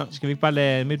 tak for den gang. Skal vi ikke bare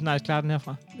lade Midnight klare den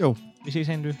herfra? Jo. Vi ses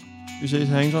herinde. Vi ses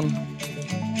herinde.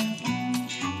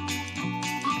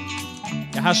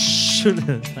 Jeg har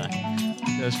sølvet. Nej.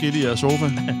 Jeg er skidt i jeres sofa.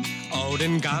 Og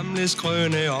den gamle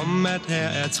skrøne om, at her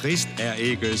er trist, er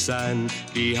ikke sand.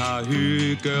 Vi har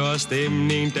hygge og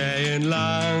stemning dagen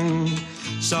lang.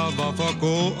 Så hvorfor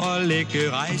gå og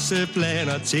lægge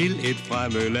rejseplaner til et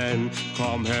fremmed land?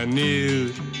 Kom herned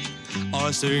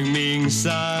og syng min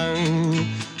sang.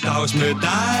 Dags med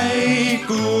dig,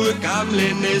 gode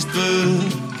gamle Næstved.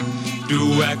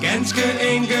 Du er ganske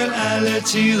enkel alle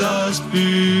tiders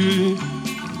by.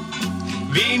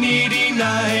 Vind i din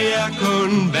ej er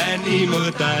kun vand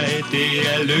imod dig. Det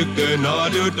er lykke, når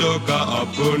du dukker op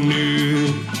på ny.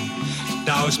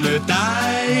 Dags med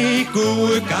dig,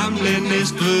 gode gamle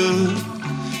Næstved.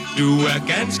 Du er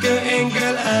ganske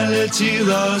enkel alle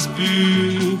tiders by.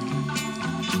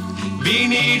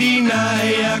 Vind i din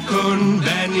ej er kun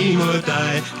vand imod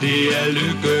dig. Det er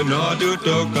lykke, når du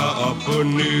dukker op på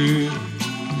ny.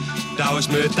 Dags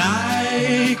med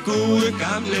dig, gode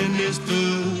gamle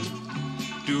Næstved.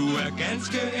 Du er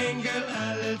ganske enkel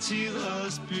alle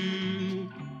tiders by.